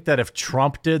think that if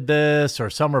Trump did this or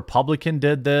some Republican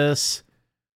did this,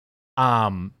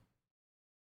 that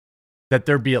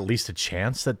there'd be at least a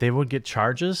chance that they would get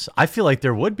charges? I feel like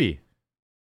there would be.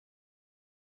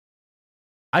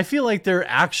 I feel like there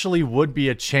actually would be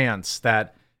a chance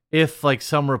that if like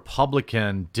some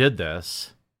Republican did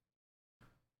this,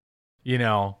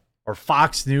 or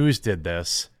Fox News did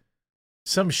this,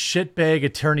 some shitbag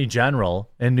attorney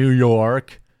general in New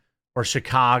York or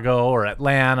Chicago or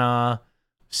Atlanta,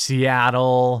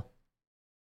 Seattle,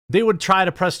 they would try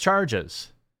to press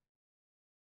charges.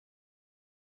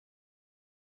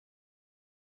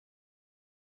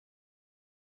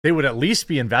 They would at least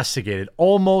be investigated,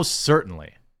 almost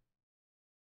certainly.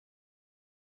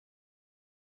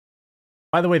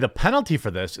 By the way, the penalty for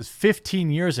this is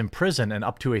 15 years in prison and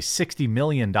up to a $60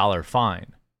 million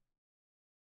fine.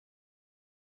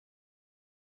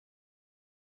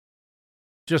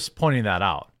 Just pointing that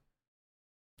out.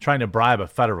 Trying to bribe a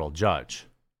federal judge.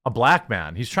 A black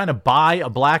man. He's trying to buy a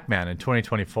black man in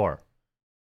 2024.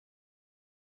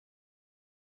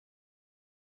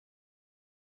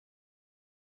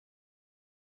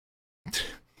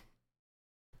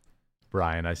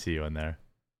 Brian, I see you in there.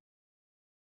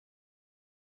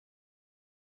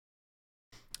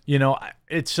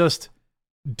 It's just,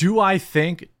 do I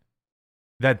think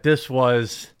that this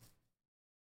is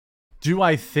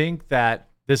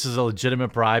a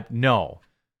legitimate bribe? No.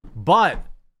 But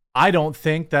I don't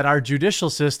think that our judicial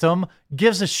system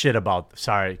gives a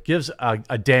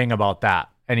dang about that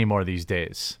anymore these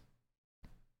days.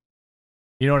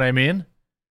 You know what I mean?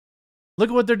 Look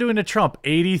at what they're doing to Trump.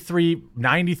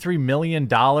 $93 million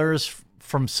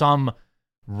from some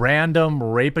random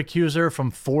rape accuser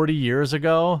from 40 years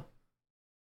ago.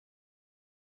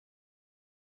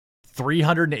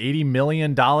 $380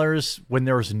 million when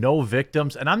there was no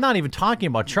victims. And I'm not even talking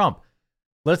about Trump.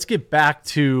 Let's get back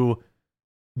to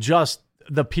just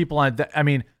the people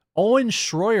Owen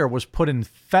Schroyer was put in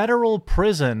federal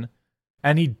prison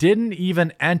and he didn't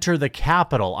even enter the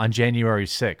Capitol on January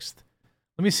 6th.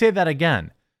 Let me say that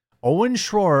again. Owen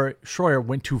Schroyer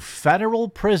went to federal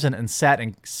prison and sat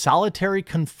in solitary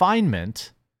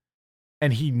confinement,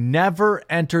 and he never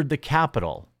entered the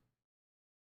Capitol.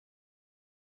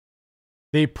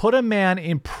 They put a man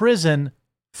in prison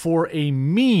for a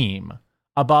meme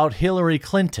about Hillary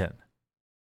Clinton.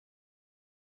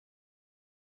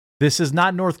 This is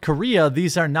not North Korea.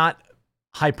 These are not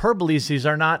hyperboles. These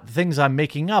are not things I'm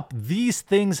making up. These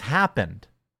things happened.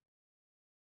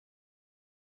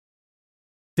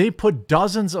 They put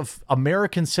dozens of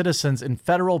American citizens in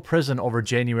federal prison over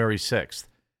January 6th.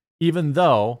 Even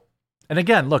though, and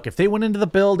again, look, if they went into the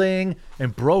building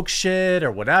and broke shit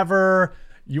or whatever,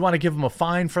 you want to give them a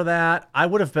fine for that, I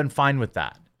would have been fine with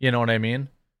that. You know what I mean?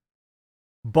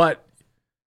 But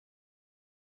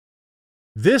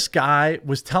this guy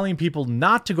was telling people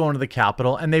not to go into the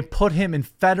Capitol, and they put him in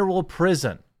federal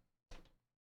prison.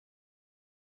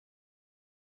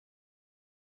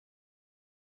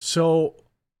 So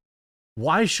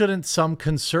Why shouldn't some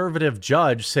conservative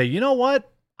judge say, you know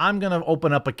what? I'm going to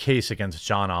open up a case against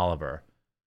John Oliver.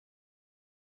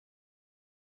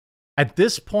 At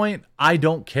this point, I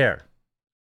don't care.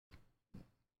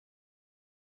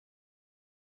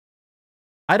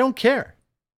 I don't care.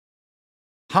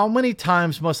 How many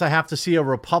times must I have to see a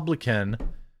Republican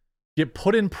get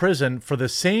put in prison for the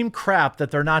same crap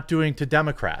that they're not doing to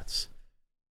Democrats?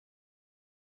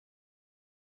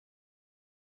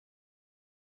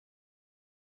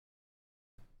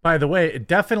 By the way, it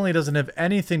definitely doesn't have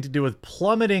anything to do with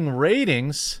plummeting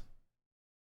ratings.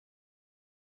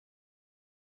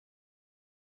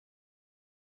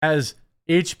 As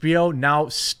HBO now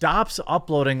stops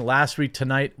uploading Last Week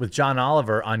Tonight with John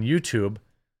Oliver on YouTube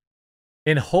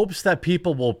in hopes that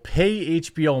people will pay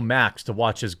HBO Max to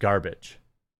watch his garbage.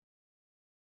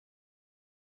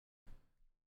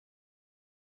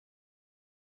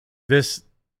 This,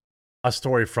 a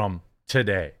story from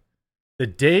today. The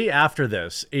day after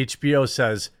this, HBO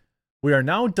says, we are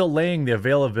now delaying the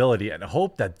availability and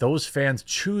hope that those fans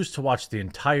choose to watch the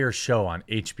entire show on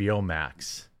HBO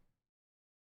Max.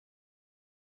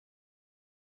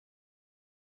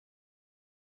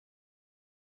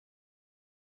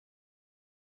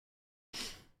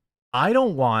 I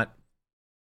don't want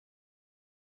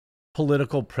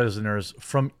political prisoners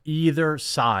from either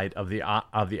side of the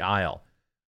aisle.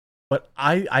 But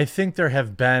I think there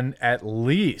have been at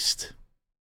least,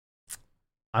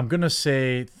 I'm going to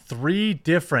say, 3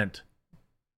 different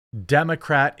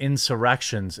Democrat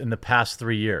insurrections in the past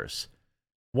 3 years.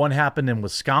 One happened in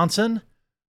Wisconsin.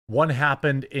 One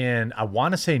happened in, I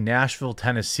want to say, Nashville,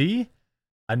 Tennessee.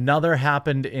 Another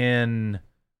happened in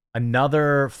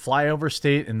another flyover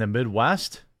state in the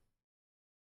Midwest.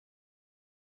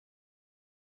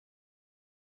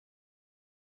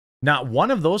 Not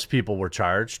one of those people were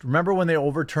charged. Remember when they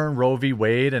overturned Roe v.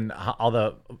 Wade and all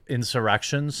the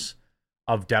insurrections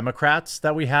of Democrats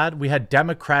that we had? We had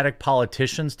Democratic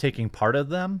politicians taking part of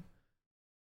them.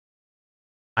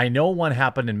 I know one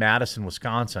happened in Madison,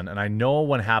 Wisconsin, and I know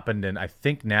one happened in, I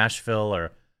think, Nashville,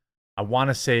 or I want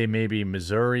to say maybe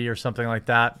Missouri or something like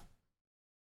that.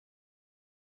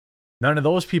 None of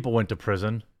those people went to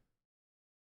prison.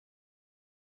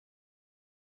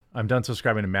 I'm done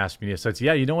subscribing to mass media sites.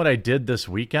 Yeah, you know what I did this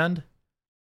weekend?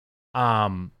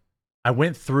 I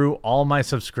went through all my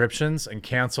subscriptions and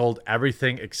canceled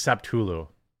everything except Hulu.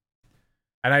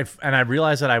 And I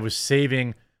realized that I was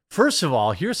saving. First of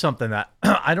all, here's something that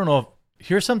I don't know if,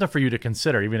 here's something for you to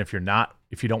consider, even if you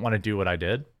don't want to do what I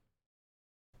did.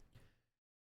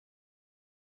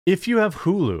 If you have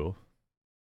Hulu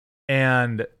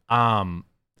and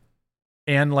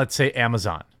let's say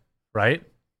Amazon, right?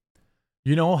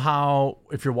 You know how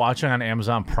if you're watching on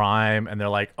Amazon Prime and they're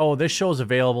like, oh, this show is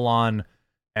available on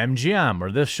MGM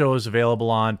or this show is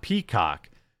available on Peacock.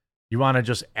 You want to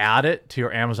just add it to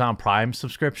your Amazon Prime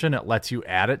subscription. It lets you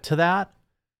add it to that.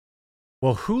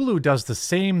 Well, Hulu does the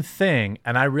same thing.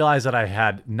 And I realized that I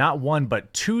had not one,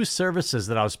 but 2 services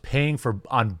that I was paying for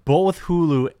on both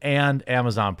Hulu and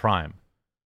Amazon Prime.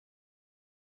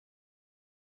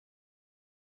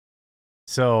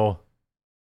 So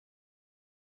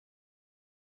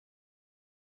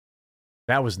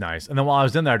that was nice. And then while I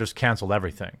was in there, I just canceled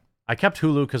everything. I kept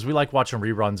Hulu because we like watching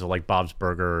reruns of like Bob's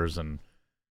Burgers and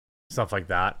stuff like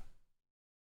that.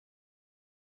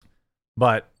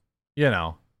 But, you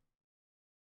know,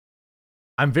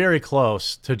 I'm very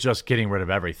close to just getting rid of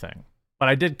everything. But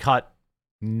I did cut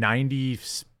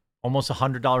almost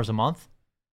 $100 a month.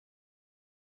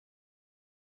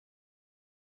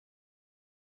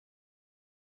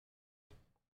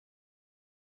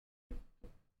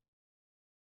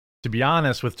 To be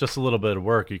honest, with just a little bit of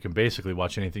work, you can basically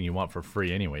watch anything you want for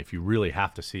free anyway, if you really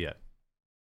have to see it.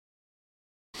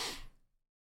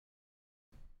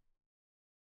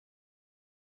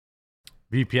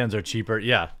 VPNs are cheaper.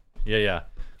 Yeah.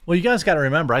 Well, you guys got to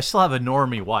remember, I still have a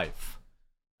normie wife.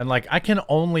 And, like, I can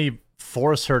only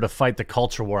force her to fight the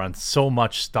culture war on so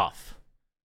much stuff.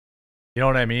 You know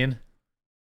what I mean?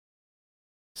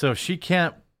 So if she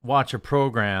can't watch her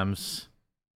programs,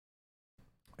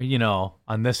 you know,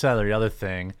 on this, that, or the other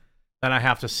thing, then I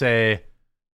have to say,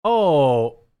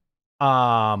 oh,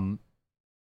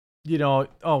 you know,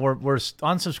 oh, we're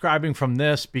unsubscribing from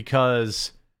this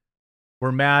because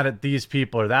we're mad at these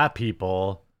people or that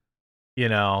people, you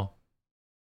know.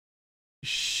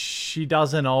 She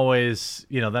doesn't always,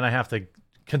 you know, then I have to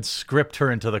conscript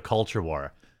her into the culture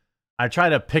war. I try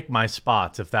to pick my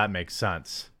spots, if that makes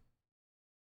sense.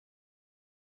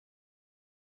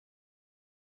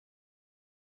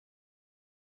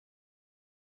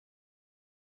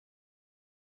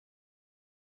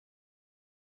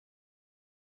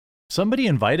 Somebody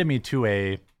invited me to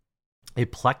a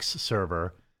Plex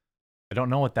server. I don't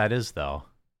know what that is, though.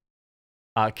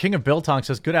 King of Biltong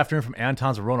says, good afternoon from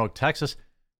Anton's Roanoke, Texas.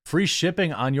 Free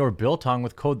shipping on your Biltong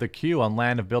with code THEQ on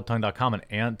landofbiltong.com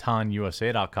and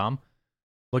antonusa.com.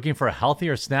 Looking for a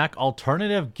healthier snack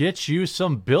alternative? Get you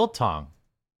some Biltong.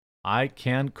 I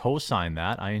can co-sign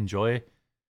that. I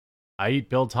eat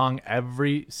Biltong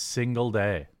every single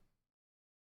day.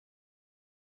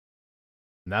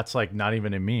 And that's like not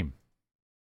even a meme.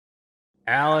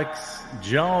 Alex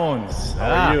Jones,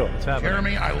 how are you? What's happening?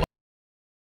 Jeremy, I love.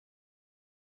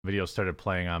 Video started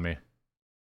playing on me.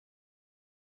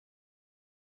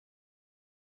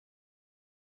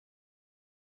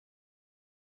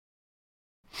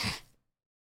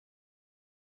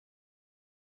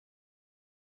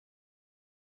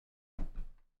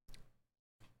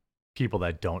 People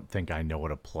that don't think I know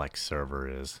what a Plex server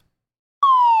is.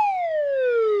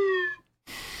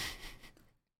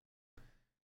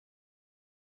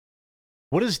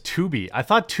 What is Tubi? I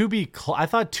thought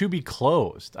Tubi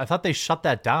closed. I thought they shut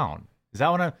that down. Is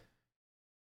that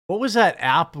what was that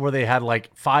app where they had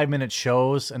like 5-minute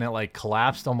shows and it like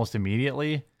collapsed almost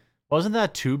immediately? Wasn't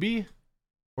that Tubi?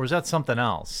 Or was that something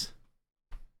else?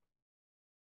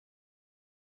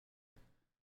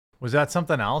 Was that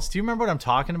something else? Do you remember what I'm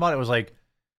talking about? It was like,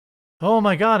 oh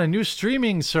my god, a new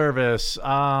streaming service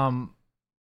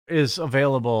is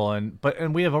available, and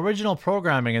we have original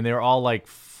programming, and they're all like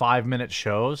 5-minute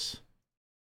shows.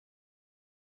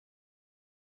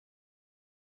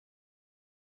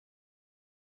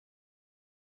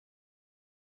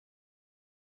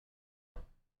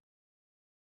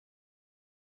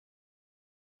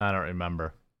 I don't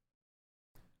remember.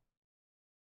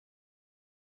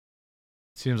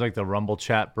 Seems like the Rumble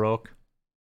chat broke.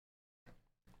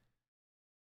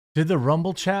 Did the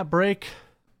Rumble chat break?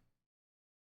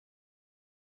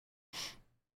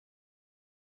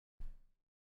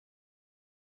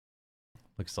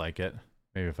 Looks like it.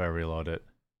 Maybe if I reload it.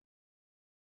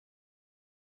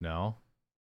 No.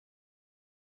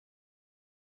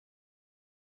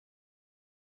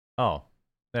 Oh,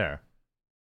 there.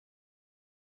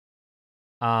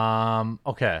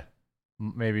 Okay.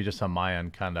 Maybe just on my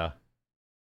end, kinda.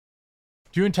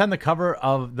 Do you intend the cover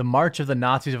of the March of the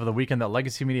Nazis over the weekend that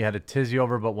legacy media had a tizzy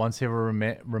over, but once they were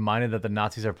reminded that the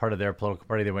Nazis are part of their political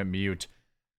party, they went mute?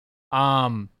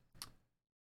 No.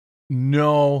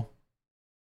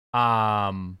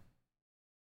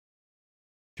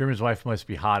 Jeremy's wife must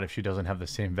be hot if she doesn't have the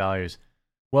same values.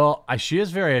 Well, she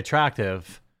is very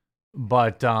attractive,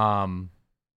 but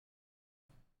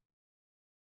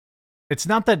it's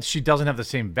not that she doesn't have the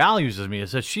same values as me.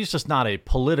 It's that she's just not a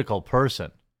political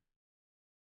person.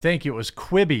 Thank you. It was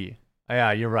Quibi.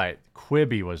 Yeah, you're right.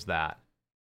 Quibi was that.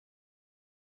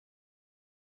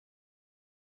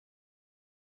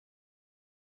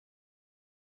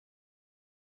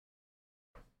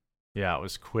 Yeah, it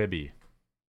was Quibi.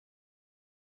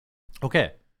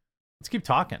 Okay, let's keep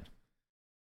talking.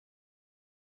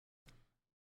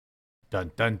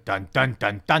 Dun dun dun dun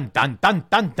dun dun dun dun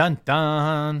dun dun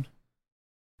dun.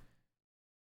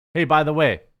 Hey, by the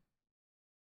way,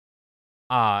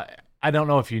 I don't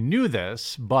know if you knew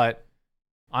this, but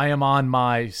I am on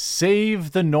my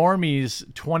Save the Normies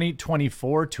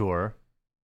 2024 tour.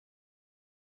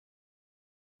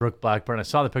 Brooke Blackburn, I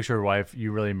saw the picture of your wife.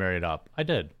 You really married up. I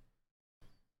did.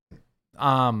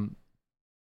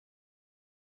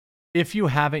 If you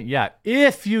haven't yet,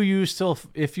 if you still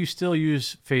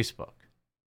use Facebook.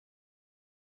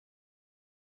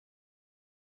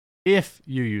 If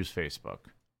you use Facebook,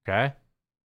 okay?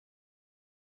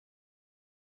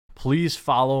 Please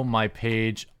follow my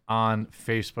page on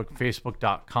Facebook,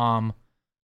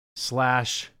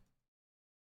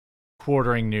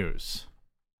 facebook.com/quarteringnews.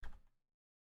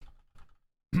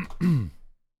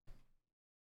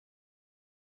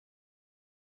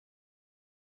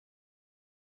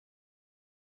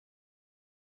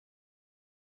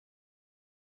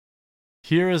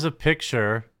 Here is a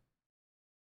picture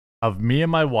of me and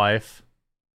my wife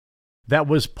that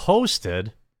was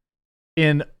posted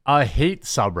in a hate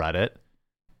subreddit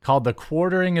called The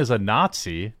Quartering is a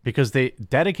Nazi because they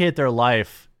dedicate their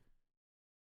life.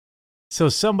 So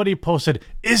somebody posted,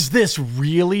 is this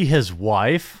really his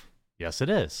wife? Yes, it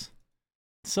is.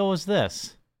 So is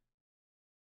this.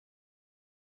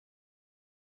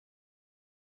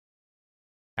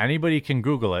 Anybody can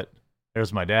Google it.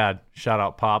 There's my dad. Shout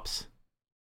out, Pops.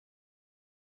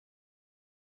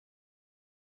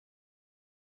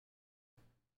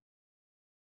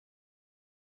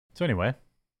 So anyway,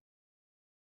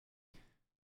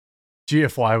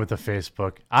 GFY with the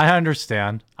Facebook. I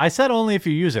understand. I said only if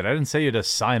you use it. I didn't say you to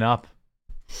sign up.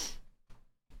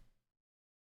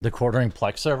 The quartering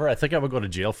Plex server? I think I would go to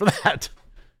jail for that.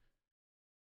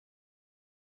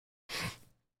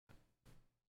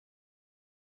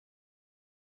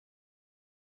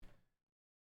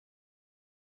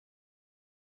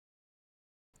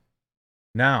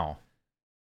 Now,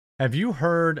 have you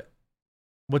heard...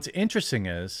 What's interesting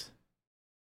is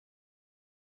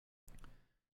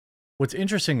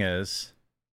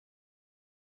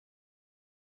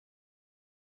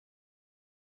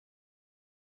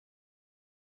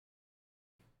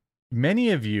many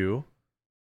of you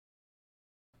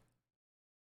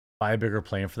buy a bigger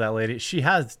plane for that lady. She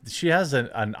has an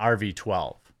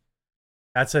RV-12.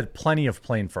 That's a plenty of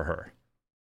plane for her.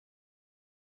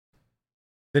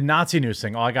 The Nazi news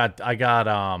thing. Oh, I got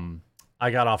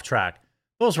off track.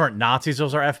 Those weren't Nazis.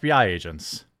 Those are FBI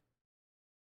agents.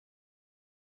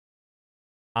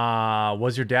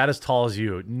 Was your dad as tall as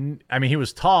you? I mean, he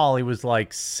was tall. He was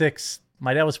like 6.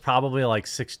 My dad was probably like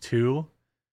 6'2",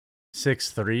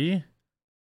 6'3".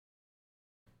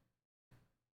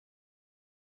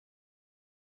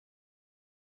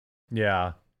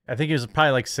 Yeah. I think he was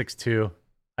probably like 6'2".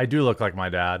 I do look like my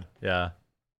dad. Yeah.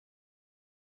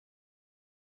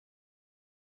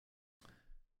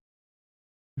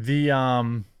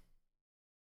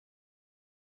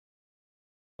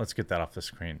 Let's get that off the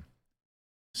screen.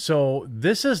 So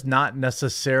this is not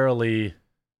necessarily...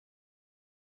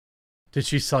 Did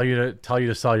she tell you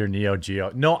to sell your Neo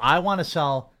Geo? No, I want to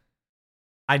sell...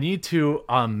 I need to...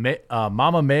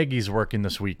 Mama Maggie's working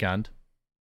this weekend.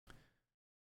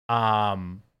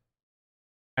 And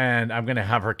I'm going to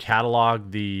have her catalog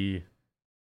the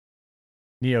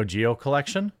Neo Geo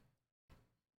collection.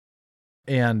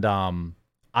 And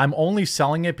I'm only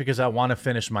selling it because I want to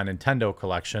finish my Nintendo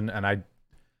collection. And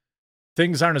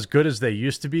things aren't as good as they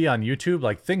used to be on YouTube.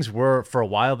 Like, things were for a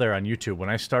while there on YouTube. When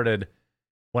I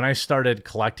started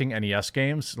collecting NES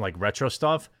games, like retro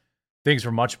stuff, things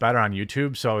were much better on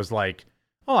YouTube. So I was like,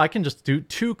 oh, I can just do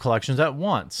 2 collections at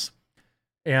once.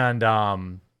 And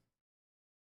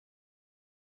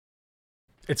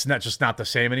it's not the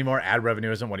same anymore. Ad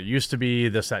revenue isn't what it used to be,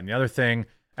 this, that, and the other thing.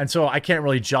 And so I can't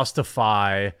really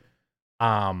justify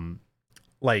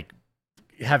like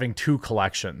having 2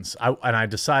 collections. I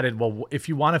decided, well, if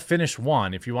you want to finish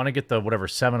one, if you want to get the whatever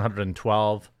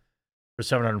 712 or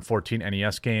 714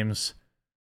 NES games,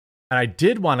 and I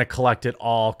did want to collect it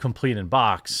all complete in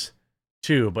box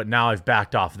too, but now I've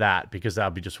backed off that because that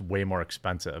would be just way more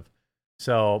expensive.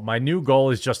 So my new goal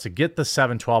is just to get the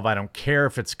 712. I don't care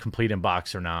if it's complete in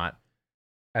box or not.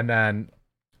 And then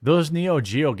those Neo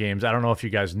Geo games, I don't know if you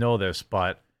guys know this,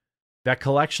 but that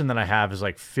collection that I have is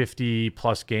like 50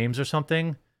 plus games or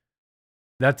something.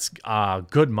 That's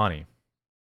good money.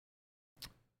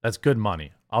 That's good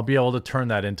money. I'll be able to turn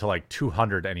that into like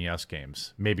 200 NES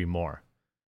games, maybe more.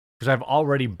 Because I've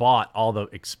already bought all the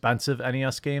expensive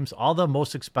NES games, all the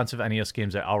most expensive NES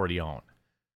games I already own.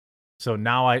 So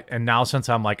now since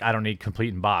I'm like, I don't need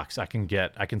complete in box, I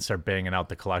can start banging out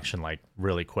the collection like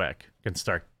really quick. I can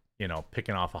start,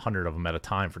 picking off 100 of them at a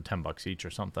time for $10 each or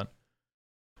something.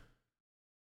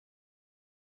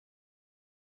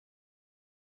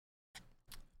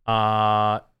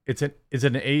 Is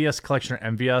it an AES collection or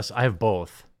MVS? I have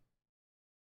both.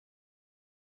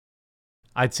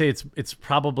 I'd say it's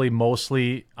probably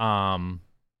mostly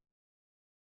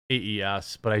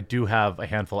AES, but I do have a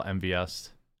handful of MVS.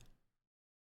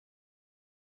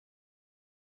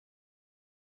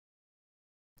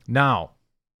 Now,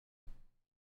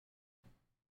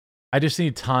 I just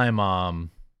need time.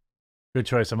 Good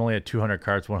choice. I'm only at 200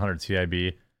 cards, 100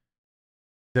 CIB.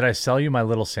 Did I sell you my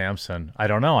little Samson? I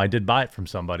don't know. I did buy it from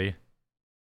somebody.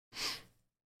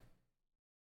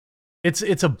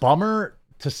 It's a bummer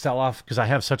to sell off because I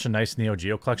have such a nice Neo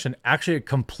Geo collection. Actually, a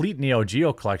complete Neo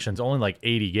Geo collection is only like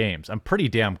 80 games. I'm pretty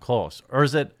damn close. Or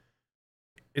is it?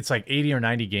 It's like 80 or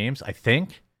 90 games, I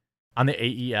think, on the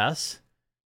AES,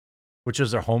 which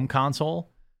is their home console.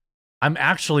 I'm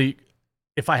actually,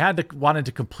 if I wanted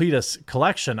to complete a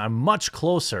collection, I'm much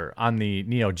closer on the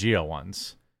Neo Geo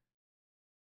ones.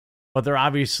 But they're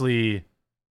obviously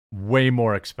way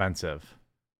more expensive.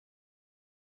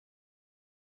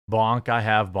 Bonk, I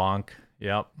have Bonk.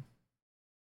 Yep.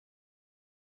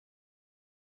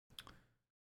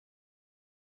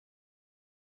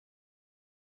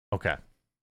 Okay.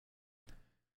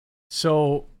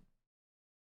 So,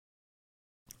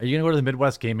 are you going to go to the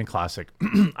Midwest Gaming Classic?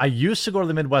 I used to go to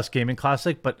the Midwest Gaming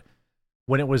Classic, but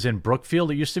when it was in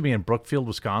Brookfield, it used to be in Brookfield,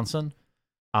 Wisconsin,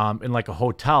 in like a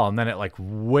hotel, and then it like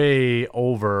way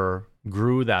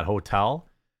overgrew that hotel.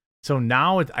 So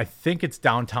now I think it's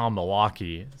downtown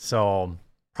Milwaukee, so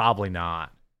probably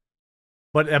not.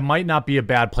 But it might not be a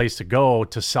bad place to go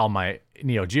to sell my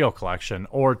Neo Geo collection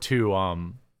or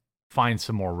to find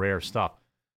some more rare stuff.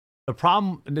 The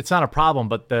problem, it's not a problem,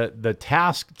 but the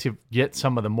task to get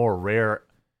some of the more rare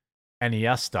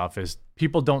NES stuff is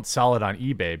people don't sell it on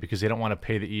eBay because they don't want to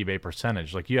pay the eBay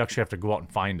percentage. Like, you actually have to go out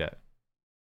and find it.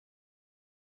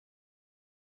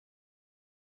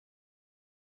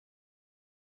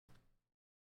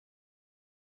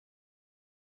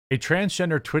 A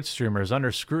transgender Twitch streamer is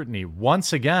under scrutiny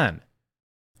once again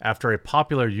after a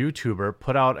popular YouTuber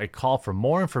put out a call for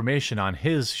more information on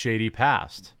his shady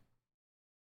past.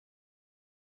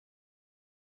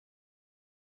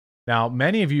 Now,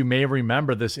 many of you may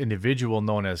remember this individual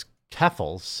known as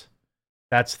Keffels.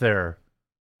 That's their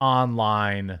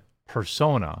online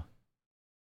persona.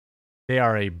 They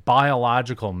are a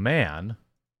biological man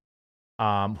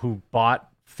who bought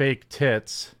fake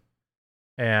tits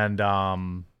and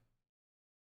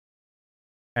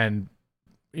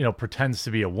you know, pretends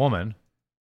to be a woman,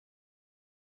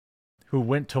 who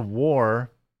went to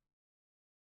war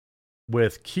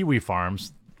with kiwi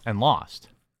farms and lost.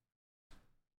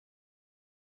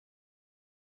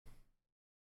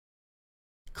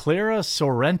 Clara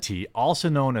Sorrenti, also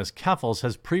known as Keffels,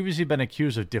 has previously been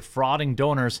accused of defrauding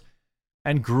donors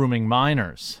and grooming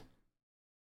minors.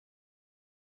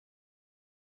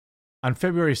 On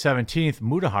February 17th,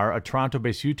 Mudahar, a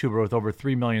Toronto-based YouTuber with over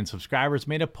 3 million subscribers,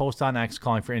 made a post on X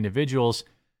calling for individuals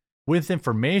with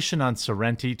information on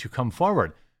Sorrenti to come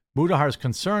forward. Mudahar's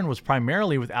concern was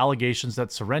primarily with allegations that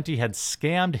Sorrenti had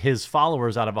scammed his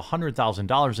followers out of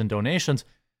 $100,000 in donations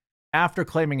after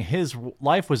claiming his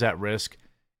life was at risk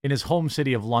in his home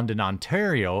city of London,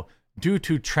 Ontario, due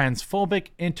to transphobic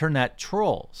internet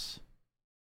trolls.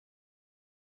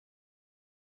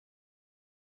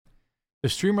 The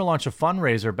streamer launched a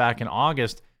fundraiser back in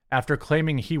August after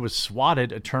claiming he was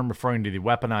swatted, a term referring to the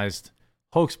weaponized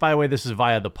hoax. By the way, this is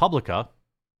via the Publica,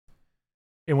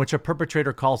 in which a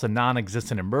perpetrator calls a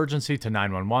non-existent emergency to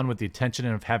 911 with the intention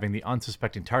of having the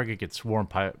unsuspecting target get sworn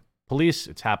by police.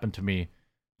 It's happened to me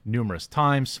numerous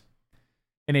times.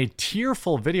 In a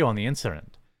tearful video on the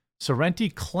incident,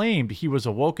 Sorrenti claimed he was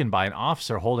awoken by an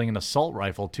officer holding an assault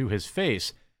rifle to his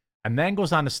face, and then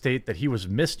goes on to state that he was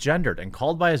misgendered and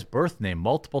called by his birth name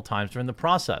multiple times during the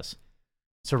process.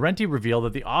 Sorrenti revealed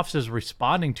that the officers were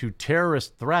responding to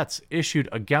terrorist threats issued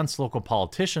against local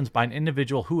politicians by an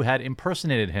individual who had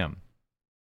impersonated him.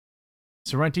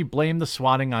 Sorrenti blamed the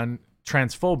swatting on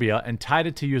transphobia and tied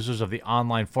it to users of the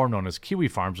online forum known as Kiwi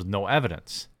Farms with no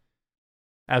evidence.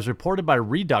 As reported by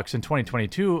Redux in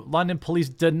 2022, London police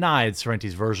denied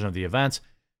Sorrenti's version of the events,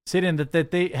 stating that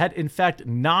they had in fact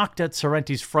knocked at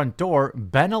Sorrenti's front door,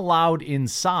 been allowed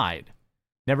inside,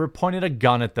 never pointed a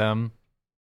gun at them,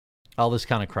 all this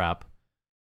kind of crap.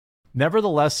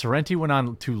 Nevertheless, Sorrenti went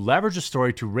on to leverage the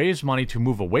story to raise money to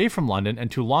move away from London and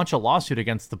to launch a lawsuit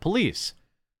against the police.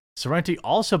 Sorrenti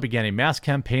also began a mass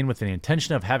campaign with the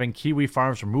intention of having Kiwi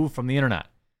Farms removed from the internet.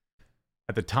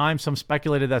 At the time, some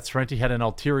speculated that Sorrenti had an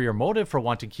ulterior motive for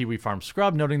wanting Kiwi Farms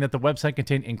scrubbed, noting that the website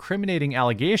contained incriminating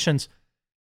allegations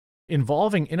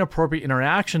involving inappropriate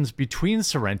interactions between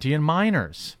Sorrenti and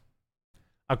minors.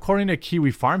 According to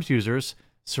Kiwi Farms users,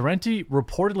 Sorrenti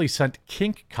reportedly sent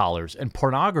kink collars and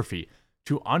pornography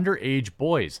to underage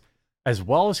boys, as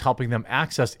well as helping them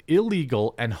access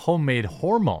illegal and homemade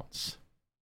hormones.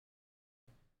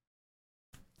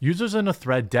 Users in a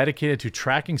thread dedicated to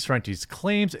tracking Sorrenti's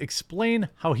claims explain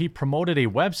how he promoted a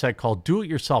website called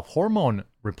Do-It-Yourself Hormone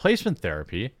Replacement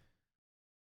Therapy.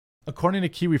 According to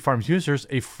Kiwi Farms users,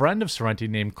 a friend of Sorrenti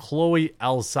named Chloe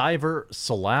Elziver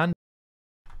Solan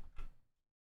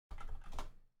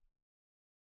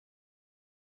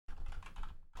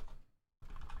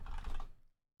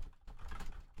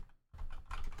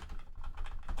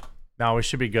now we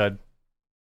should be good.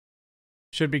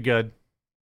 Should be good.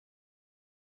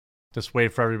 Just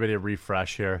wait for everybody to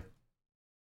refresh here.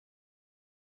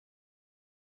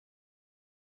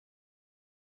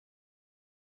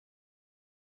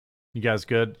 You guys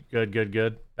good? Good.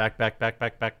 Back.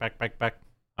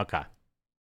 Okay.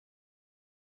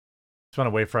 Just want to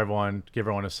wait for everyone, give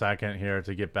everyone a second here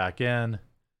to get back in.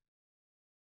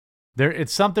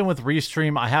 It's something with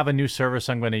Restream. I have a new service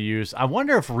I'm going to use. I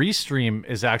wonder if Restream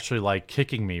is actually like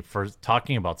kicking me for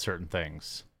talking about certain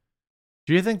things.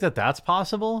 Do you think that that's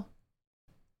possible?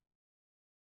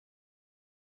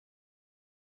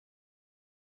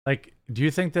 Like, do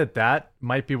you think that that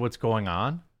might be what's going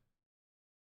on?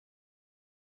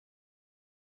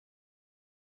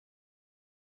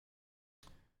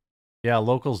 Yeah,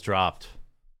 locals dropped.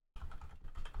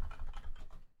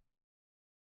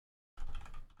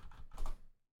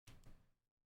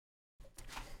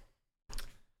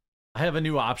 I have a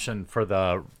new option for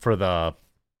the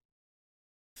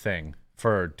thing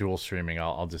for dual streaming.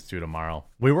 I'll just do tomorrow.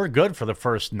 We were good for the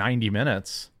first 90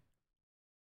 minutes.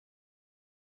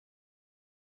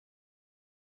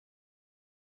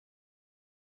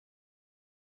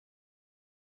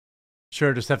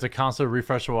 Sure, just have to constantly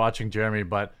refresh while watching Jeremy,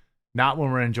 but not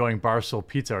when we're enjoying Barstool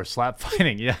Pizza or slap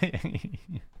fighting. Yeah.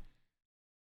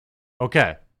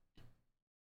 Okay.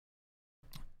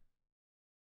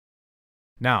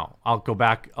 Now, I'll go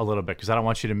back a little bit because I don't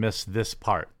want you to miss this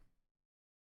part.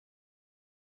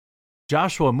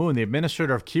 Joshua Moon, the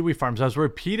administrator of Kiwi Farms, has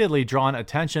repeatedly drawn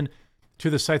attention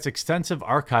to the site's extensive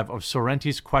archive of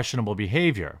Sorrenti's questionable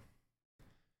behavior,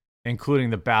 including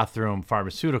the bathroom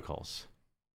pharmaceuticals.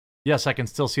 Yes, I can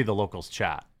still see the locals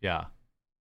chat. Yeah.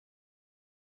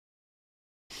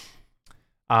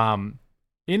 In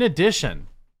addition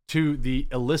to the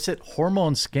illicit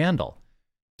hormone scandal,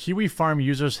 Kiwi Farm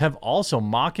users have also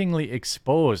mockingly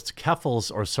exposed Keffel's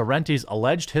or Sorrenti's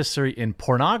alleged history in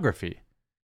pornography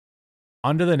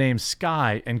under the names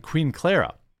Sky and Queen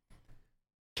Clara.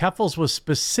 Keffel's was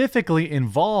specifically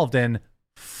involved in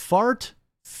fart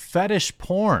fetish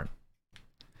porn,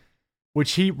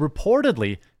 which he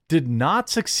reportedly did not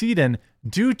succeed in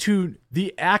due to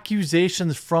the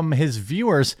accusations from his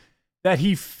viewers that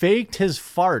he faked his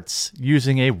farts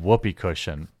using a whoopee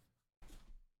cushion.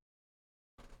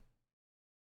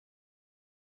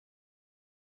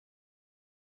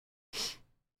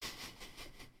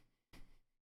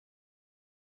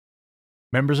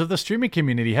 Members of the streaming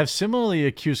community have similarly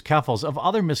accused Keffels of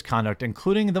other misconduct,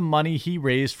 including the money he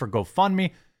raised for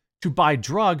GoFundMe to buy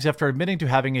drugs after admitting to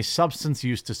having a substance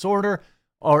use disorder,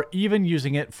 or even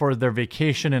using it for their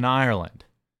vacation in Ireland.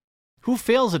 Who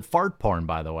fails at fart porn,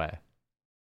 by the way?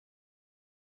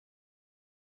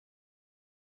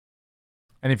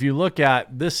 And if you look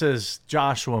at, this is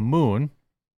Joshua Moon,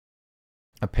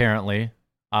 apparently.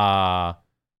 I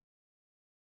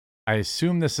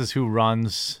assume this is who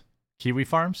runs Kiwi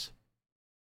Farms.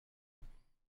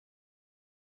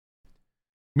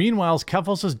 Meanwhile,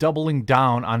 Keffels is doubling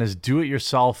down on his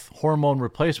do-it-yourself hormone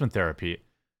replacement therapy.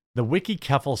 The Wiki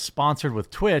Keffels, sponsored with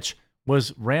Twitch,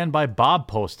 was ran by Bob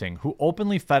Posting, who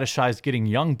openly fetishized getting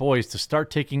young boys to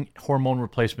start taking hormone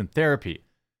replacement therapy.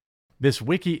 This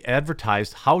wiki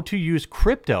advertised how to use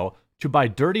crypto to buy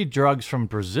dirty drugs from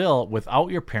Brazil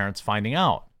without your parents finding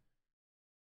out.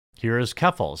 Here is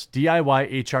Keffels.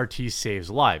 DIY HRT saves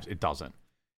lives. It doesn't.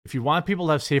 If you want people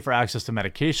to have safer access to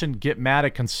medication, get mad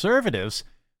at conservatives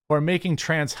who are making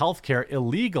trans healthcare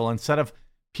illegal instead of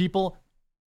people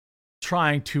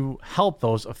trying to help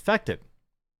those affected.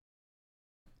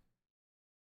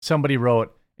 Somebody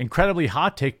wrote, incredibly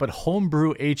hot take, but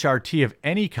homebrew HRT of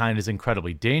any kind is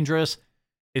incredibly dangerous,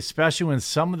 especially when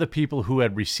some of the people who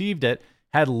had received it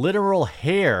had literal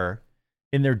hair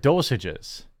in their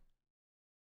dosages.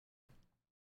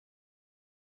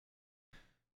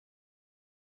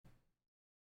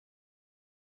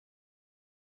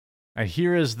 And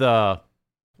here is the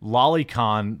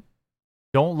lolicon.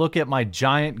 Don't look at my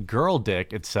giant girl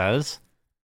dick, it says.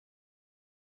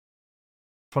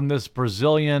 From this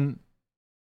Brazilian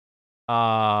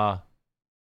bathtub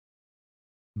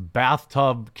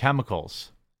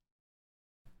chemicals.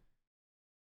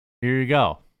 Here you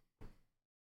go.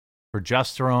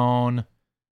 Progesterone.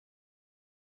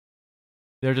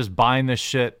 They're just buying this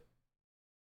shit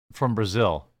from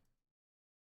Brazil.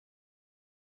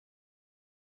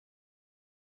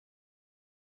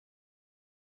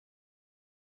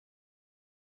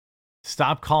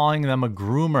 Stop calling them a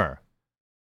groomer.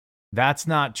 That's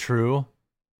not true.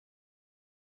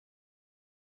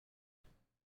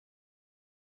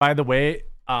 By the way,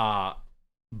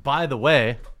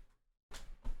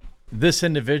 this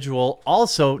individual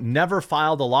also never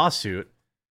filed a lawsuit,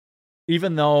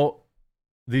 even though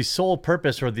the sole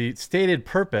purpose or the stated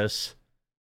purpose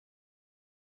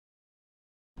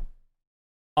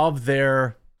of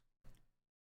their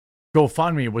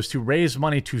GoFundMe was to raise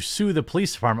money to sue the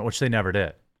police department, which they never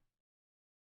did.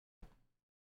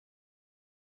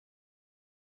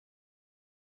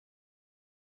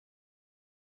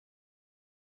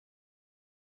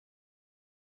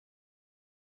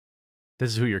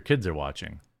 This is who your kids are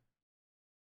watching.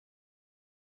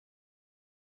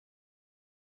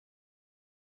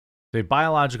 A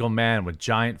biological man with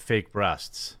giant fake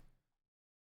breasts.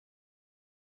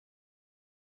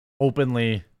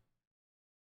 Openly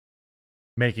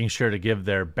making sure to give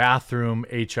their bathroom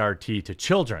HRT to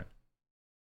children.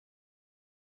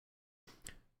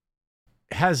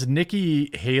 Has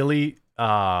Nikki Haley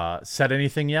said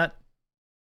anything yet?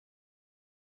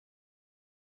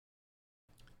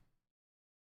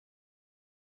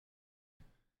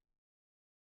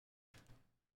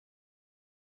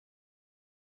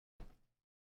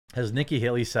 Has Nikki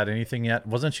Haley said anything yet?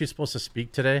 Wasn't she supposed to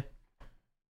speak today?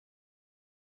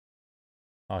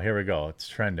 Oh, here we go. It's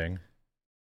trending.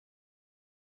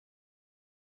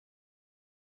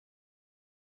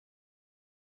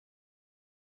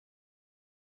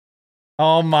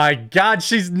 Oh my God,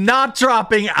 she's not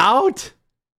dropping out?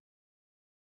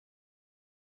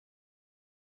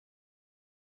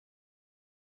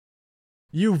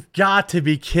 You've got to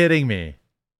be kidding me.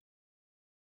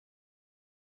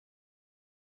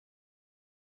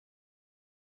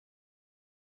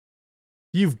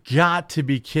 You've got to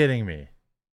be kidding me.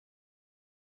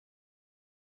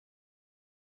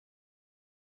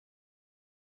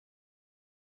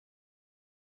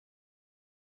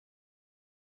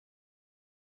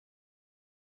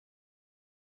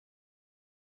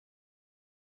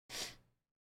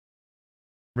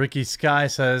 Ricky Sky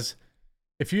says,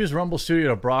 if you use Rumble Studio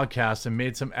to broadcast and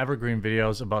made some evergreen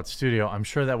videos about Studio, I'm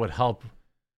sure that would help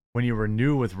when you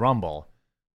renew with Rumble.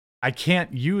 I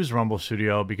can't use Rumble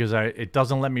Studio because it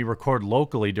doesn't let me record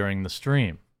locally during the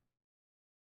stream.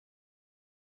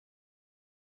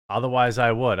 Otherwise,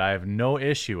 I would. I have no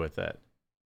issue with it.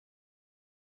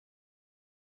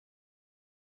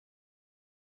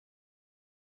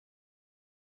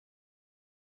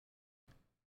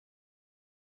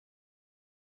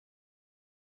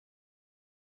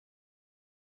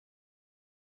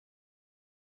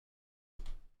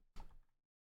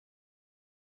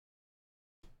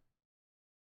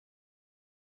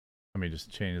 Let me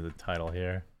just change the title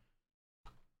here.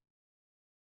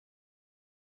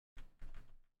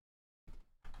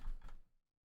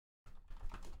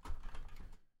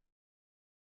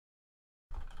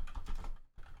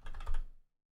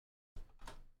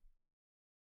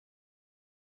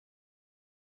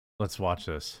 Let's watch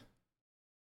this.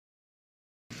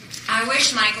 I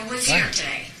wish Michael was here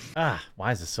today. Ah,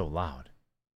 why is it so loud?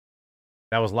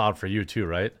 That was loud for you too,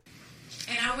 right?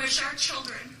 And I wish our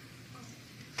children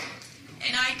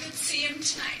and I could see him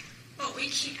tonight, but we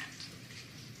can't.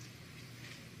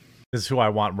 This is who I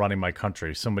want running my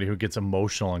country. Somebody who gets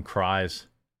emotional and cries.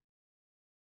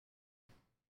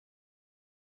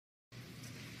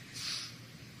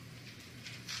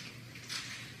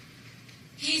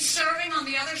 He's serving on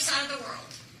the other side of the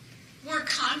world, where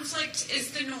conflict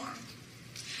is the norm,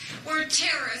 where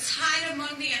terrorists hide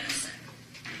among the innocent,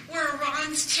 where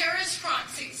Iran's terrorist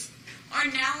proxies are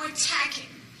now attacking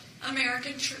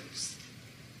American troops.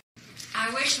 I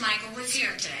wish Michael was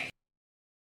here today.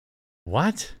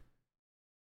 What?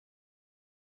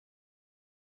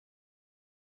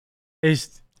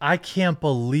 I can't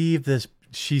believe this.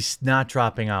 She's not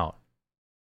dropping out.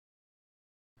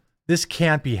 This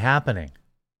can't be happening.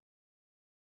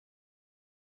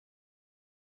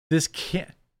 This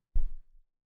can't.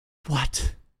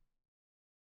 What?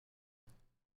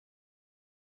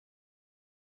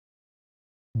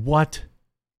 What?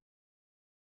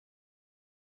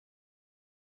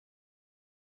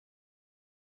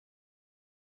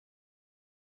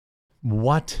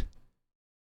 What?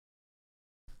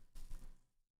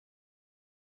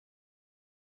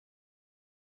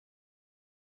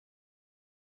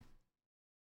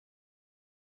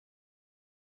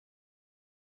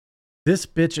 This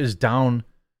bitch is down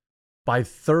by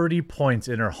 30 points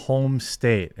in her home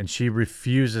state, and she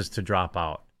refuses to drop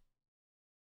out.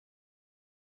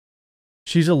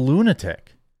 She's a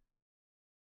lunatic.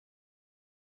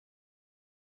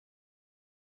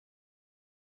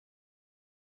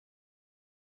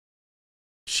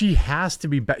 She has to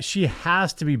be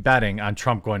betting on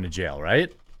Trump going to jail,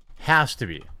 right? Has to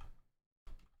be.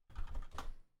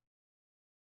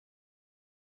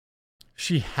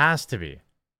 She has to be.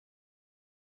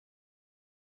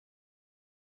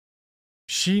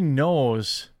 She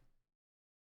knows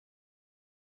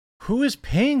who is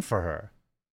paying for her.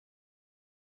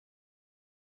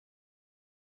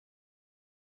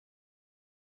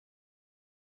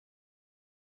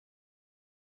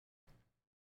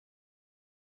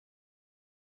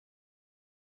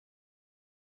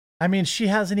 I mean, she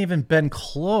hasn't even been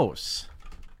close.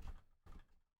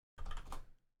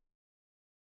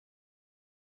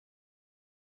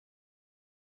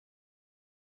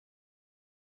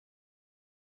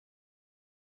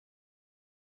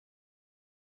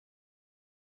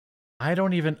 I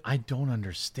don't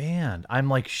understand. I'm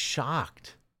like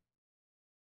shocked.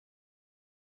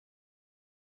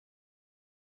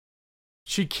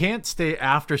 She can't stay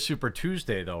after Super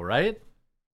Tuesday though, right?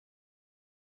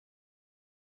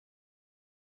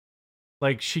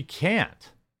 Like she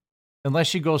can't. Unless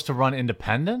she goes to run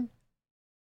independent.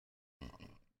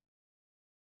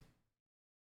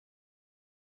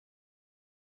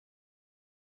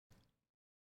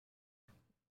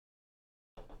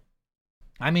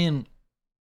 I mean,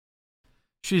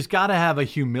 she's got to have a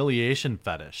humiliation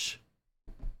fetish.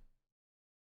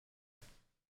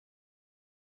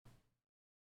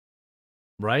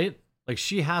 Right? Like,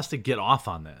 she has to get off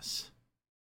on this.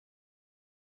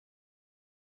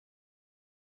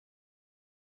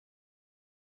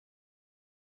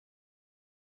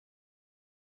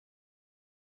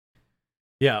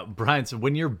 Yeah, Brian, so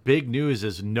when your big news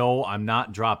is no, I'm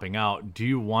not dropping out, do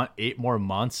you want 8 more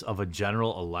months of a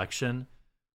general election?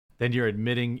 Then you're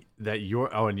admitting that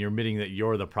and you're admitting that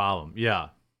you're the problem. Yeah.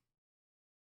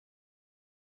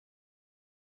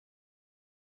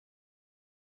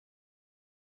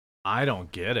 I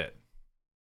don't get it.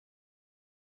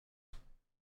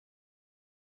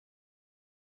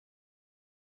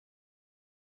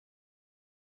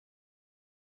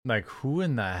 Like, who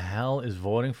in the hell is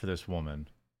voting for this woman?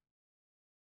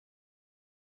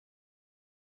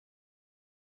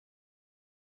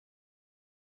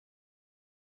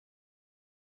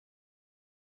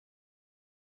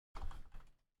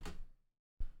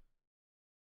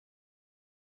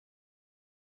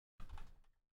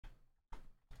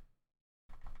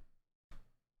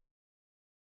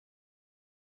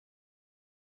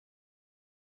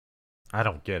 I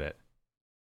don't get it.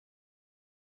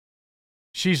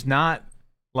 She's not,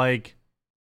 like,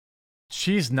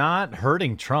 she's not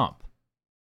hurting Trump.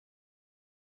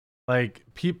 Like,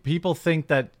 people think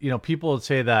that, you know, people would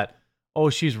say that, oh,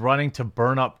 she's running to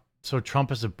burn up, so Trump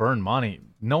has to burn money.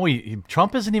 No,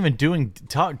 Trump isn't even doing,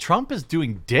 Trump is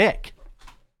doing dick.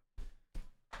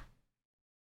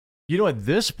 You know, at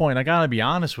this point, I gotta be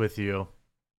honest with you,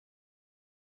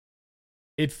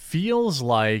 it feels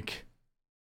like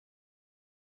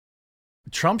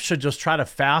Trump should just try to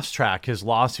fast track his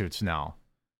lawsuits now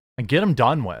and get them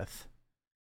done with.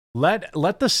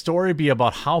 Let the story be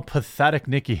about how pathetic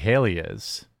Nikki Haley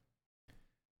is.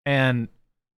 And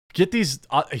get these,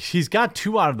 he's got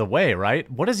 2 out of the way,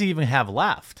 right? What does he even have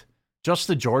left? Just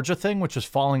the Georgia thing, which is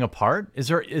falling apart? Is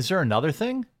there another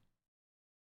thing?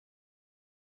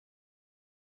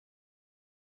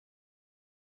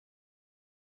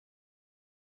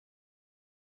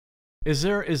 Is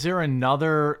there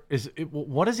another,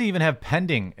 what does he even have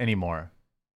pending anymore?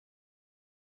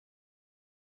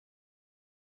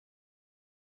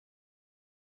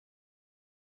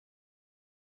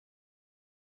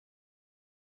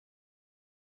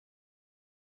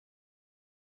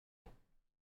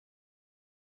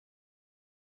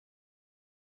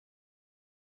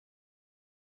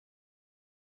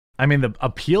 I mean, the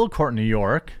appeal court in New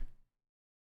York.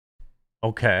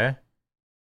 Okay.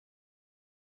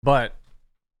 But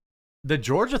the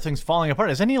Georgia thing's falling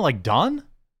apart. Isn't he, like, done?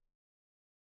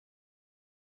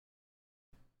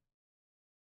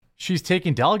 She's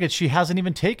taking delegates. She hasn't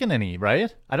even taken any,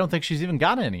 right? I don't think she's even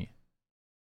got any.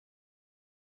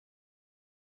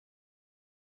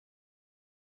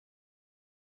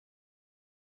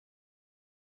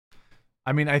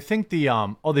 I mean, I think the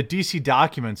the DC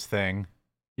documents thing.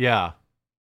 Yeah.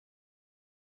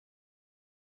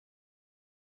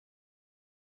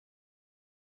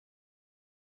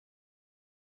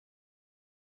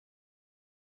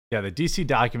 Yeah, the DC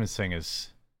documents thing is,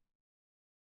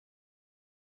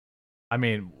 I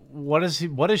mean, what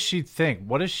does she think?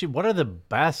 What are the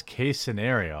best case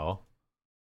scenario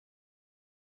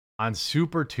on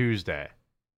Super Tuesday?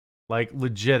 Like,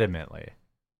 legitimately.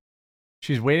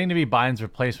 She's waiting to be Biden's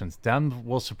replacements. Dems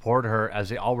will support her as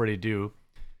they already do.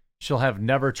 She'll have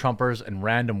never Trumpers and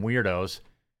random weirdos.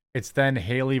 It's then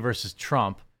Haley versus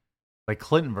Trump, like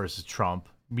Clinton versus Trump.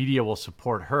 Media will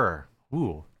support her.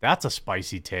 Ooh, that's a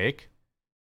spicy take.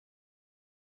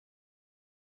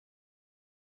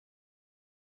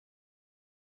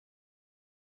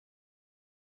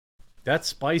 That's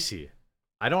spicy.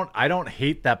 I don't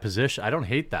hate that position. I don't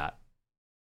hate that.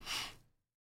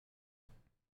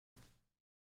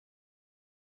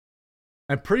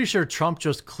 I'm pretty sure Trump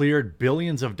just cleared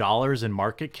billions of dollars in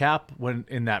market cap when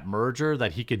in that merger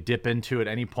that he could dip into at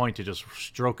any point to just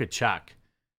stroke a check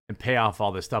and pay off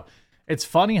all this stuff. It's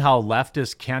funny how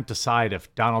leftists can't decide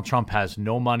if Donald Trump has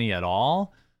no money at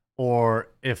all or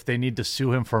if they need to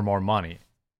sue him for more money.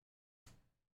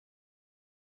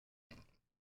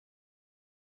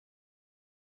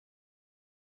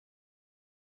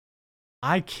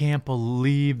 I can't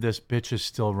believe this bitch is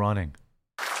still running.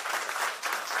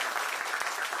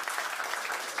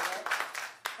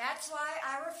 That's why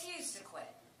I refuse to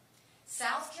quit.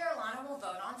 South Carolina will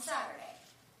vote on Saturday.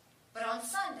 But on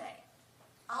Sunday,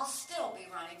 I'll still be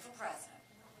running for president.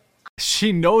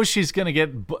 She knows she's going to get...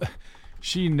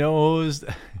 She knows...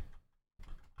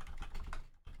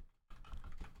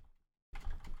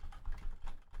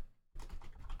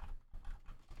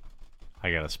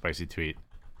 I got a spicy tweet.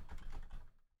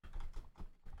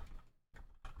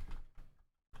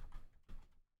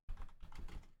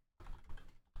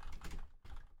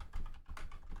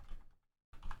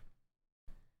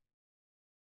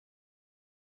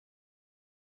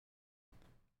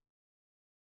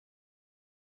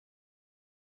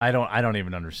 I don't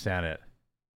even understand it.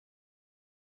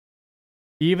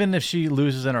 Even if she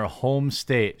loses in her home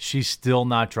state, she's still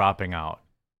not dropping out.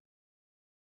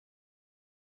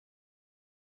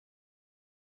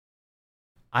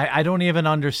 I don't even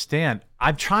understand.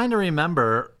 I'm trying to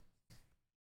remember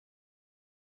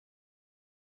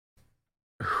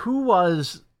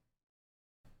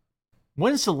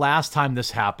when's the last time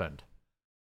this happened?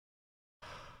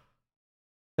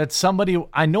 That somebody,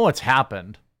 I know it's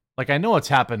happened. Like, I know it's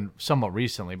happened somewhat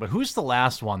recently, but who's the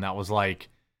last one that was like,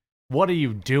 what are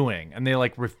you doing? And they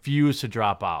like refuse to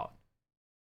drop out.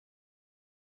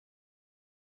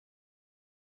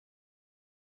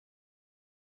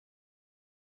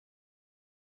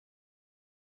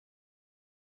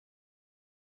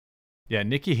 Yeah,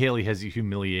 Nikki Haley has a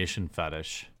humiliation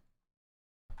fetish.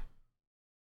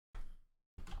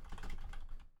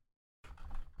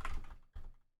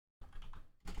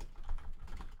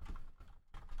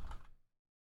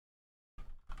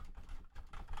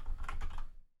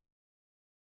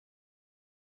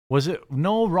 Was it?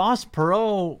 No, Ross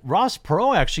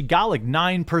Perot actually got like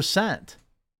 9%.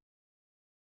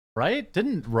 Right?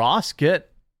 Didn't Ross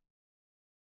get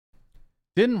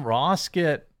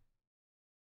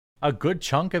a good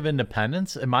chunk of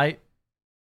independence? Am I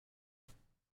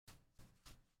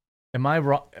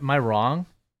wrong?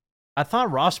 I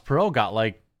thought Ross Perot got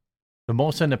like the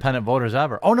most independent voters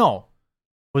ever. Oh no.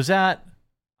 Was that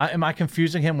am I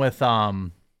confusing him with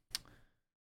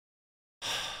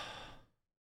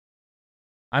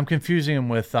I'm confusing him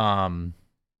with I'm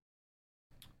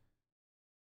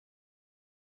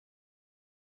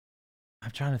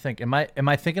trying to think. Am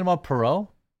I thinking about Perot?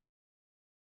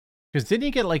 Because didn't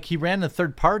he get like he ran the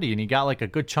third party and he got like a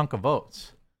good chunk of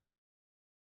votes?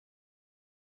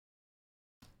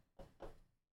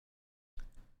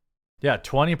 Yeah,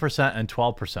 20% and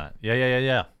 12%.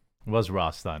 Yeah. It was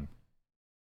Ross then.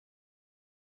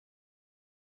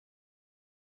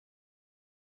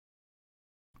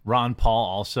 Ron Paul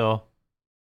also.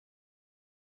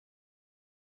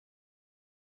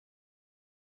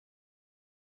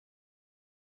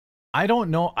 I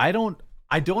don't know. I don't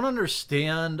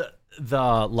understand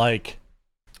the like.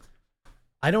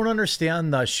 I don't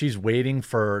understand the she's waiting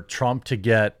for Trump to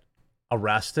get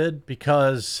arrested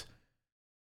because,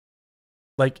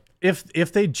 like,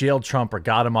 if they jailed Trump or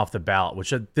got him off the ballot,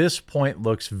 which at this point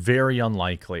looks very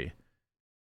unlikely,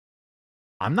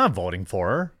 I'm not voting for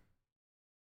her.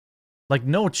 Like,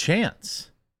 no chance.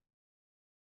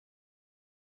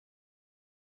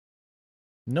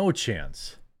 No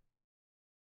chance.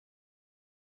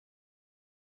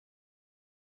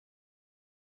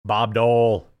 Bob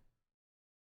Dole.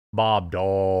 Bob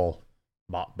Dole.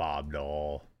 Bob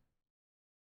Dole.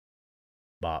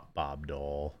 Bob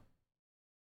Dole.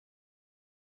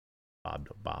 Bob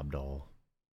Dole. Bob Dole.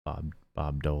 Bob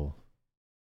Dole.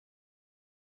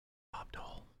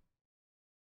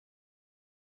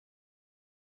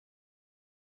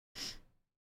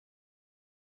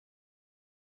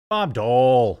 Bob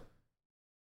Dole.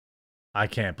 I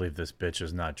can't believe this bitch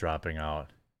is not dropping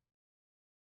out.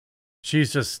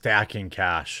 She's just stacking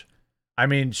cash. I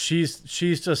mean, she's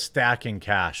just stacking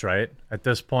cash, right? At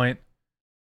this point.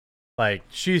 Like,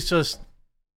 she's going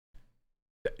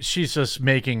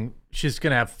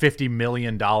to have $50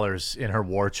 million in her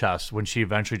war chest when she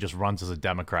eventually just runs as a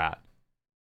Democrat.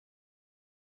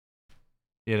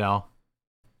 You know?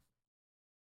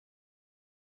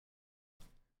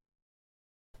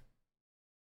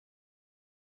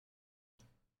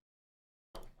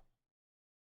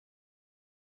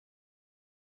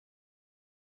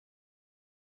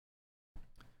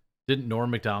 Didn't Norm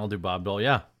Macdonald do Bob Dole?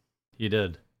 Yeah, he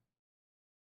did.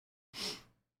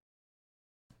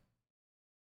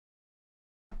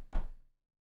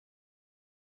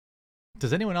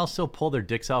 Does anyone else still pull their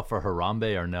dicks out for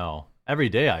Harambe or no? Every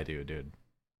day I do, dude.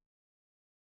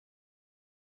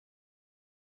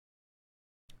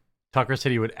 Tucker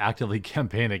said he would actively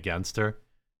campaign against her.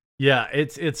 Yeah,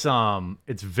 it's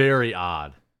very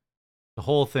odd. The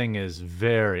whole thing is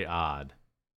very odd.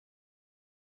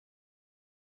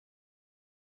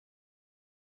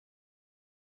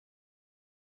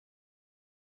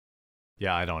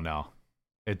 Yeah, I don't know.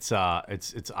 It's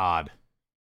odd.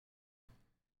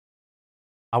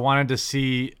 I wanted to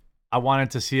see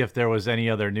if there was any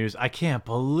other news. I can't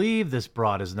believe this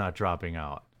broad is not dropping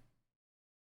out.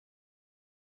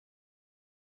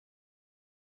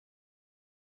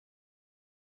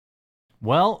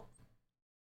 Well,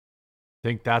 I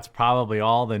think that's probably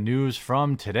all the news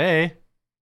from today.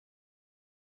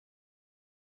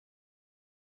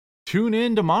 Tune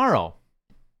in tomorrow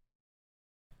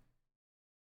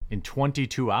in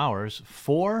 22 hours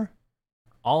for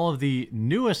all of the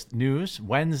newest news.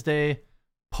 Wednesday,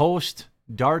 post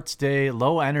darts day,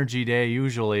 low energy day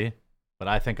usually, but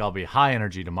I think I'll be high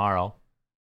energy tomorrow.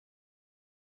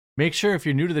 Make sure if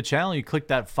you're new to the channel, you click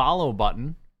that follow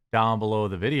button down below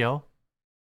the video.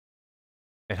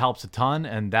 It helps a ton,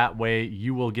 and that way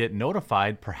you will get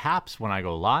notified perhaps when I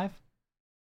go live.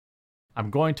 I'm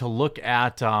going to look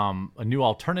at a new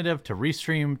alternative to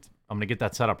Restream. I'm going to get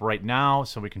that set up right now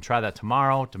so we can try that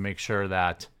tomorrow to make sure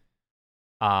that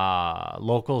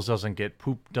Locals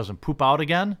doesn't poop out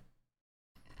again.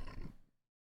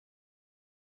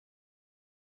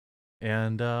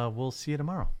 And we'll see you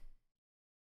tomorrow.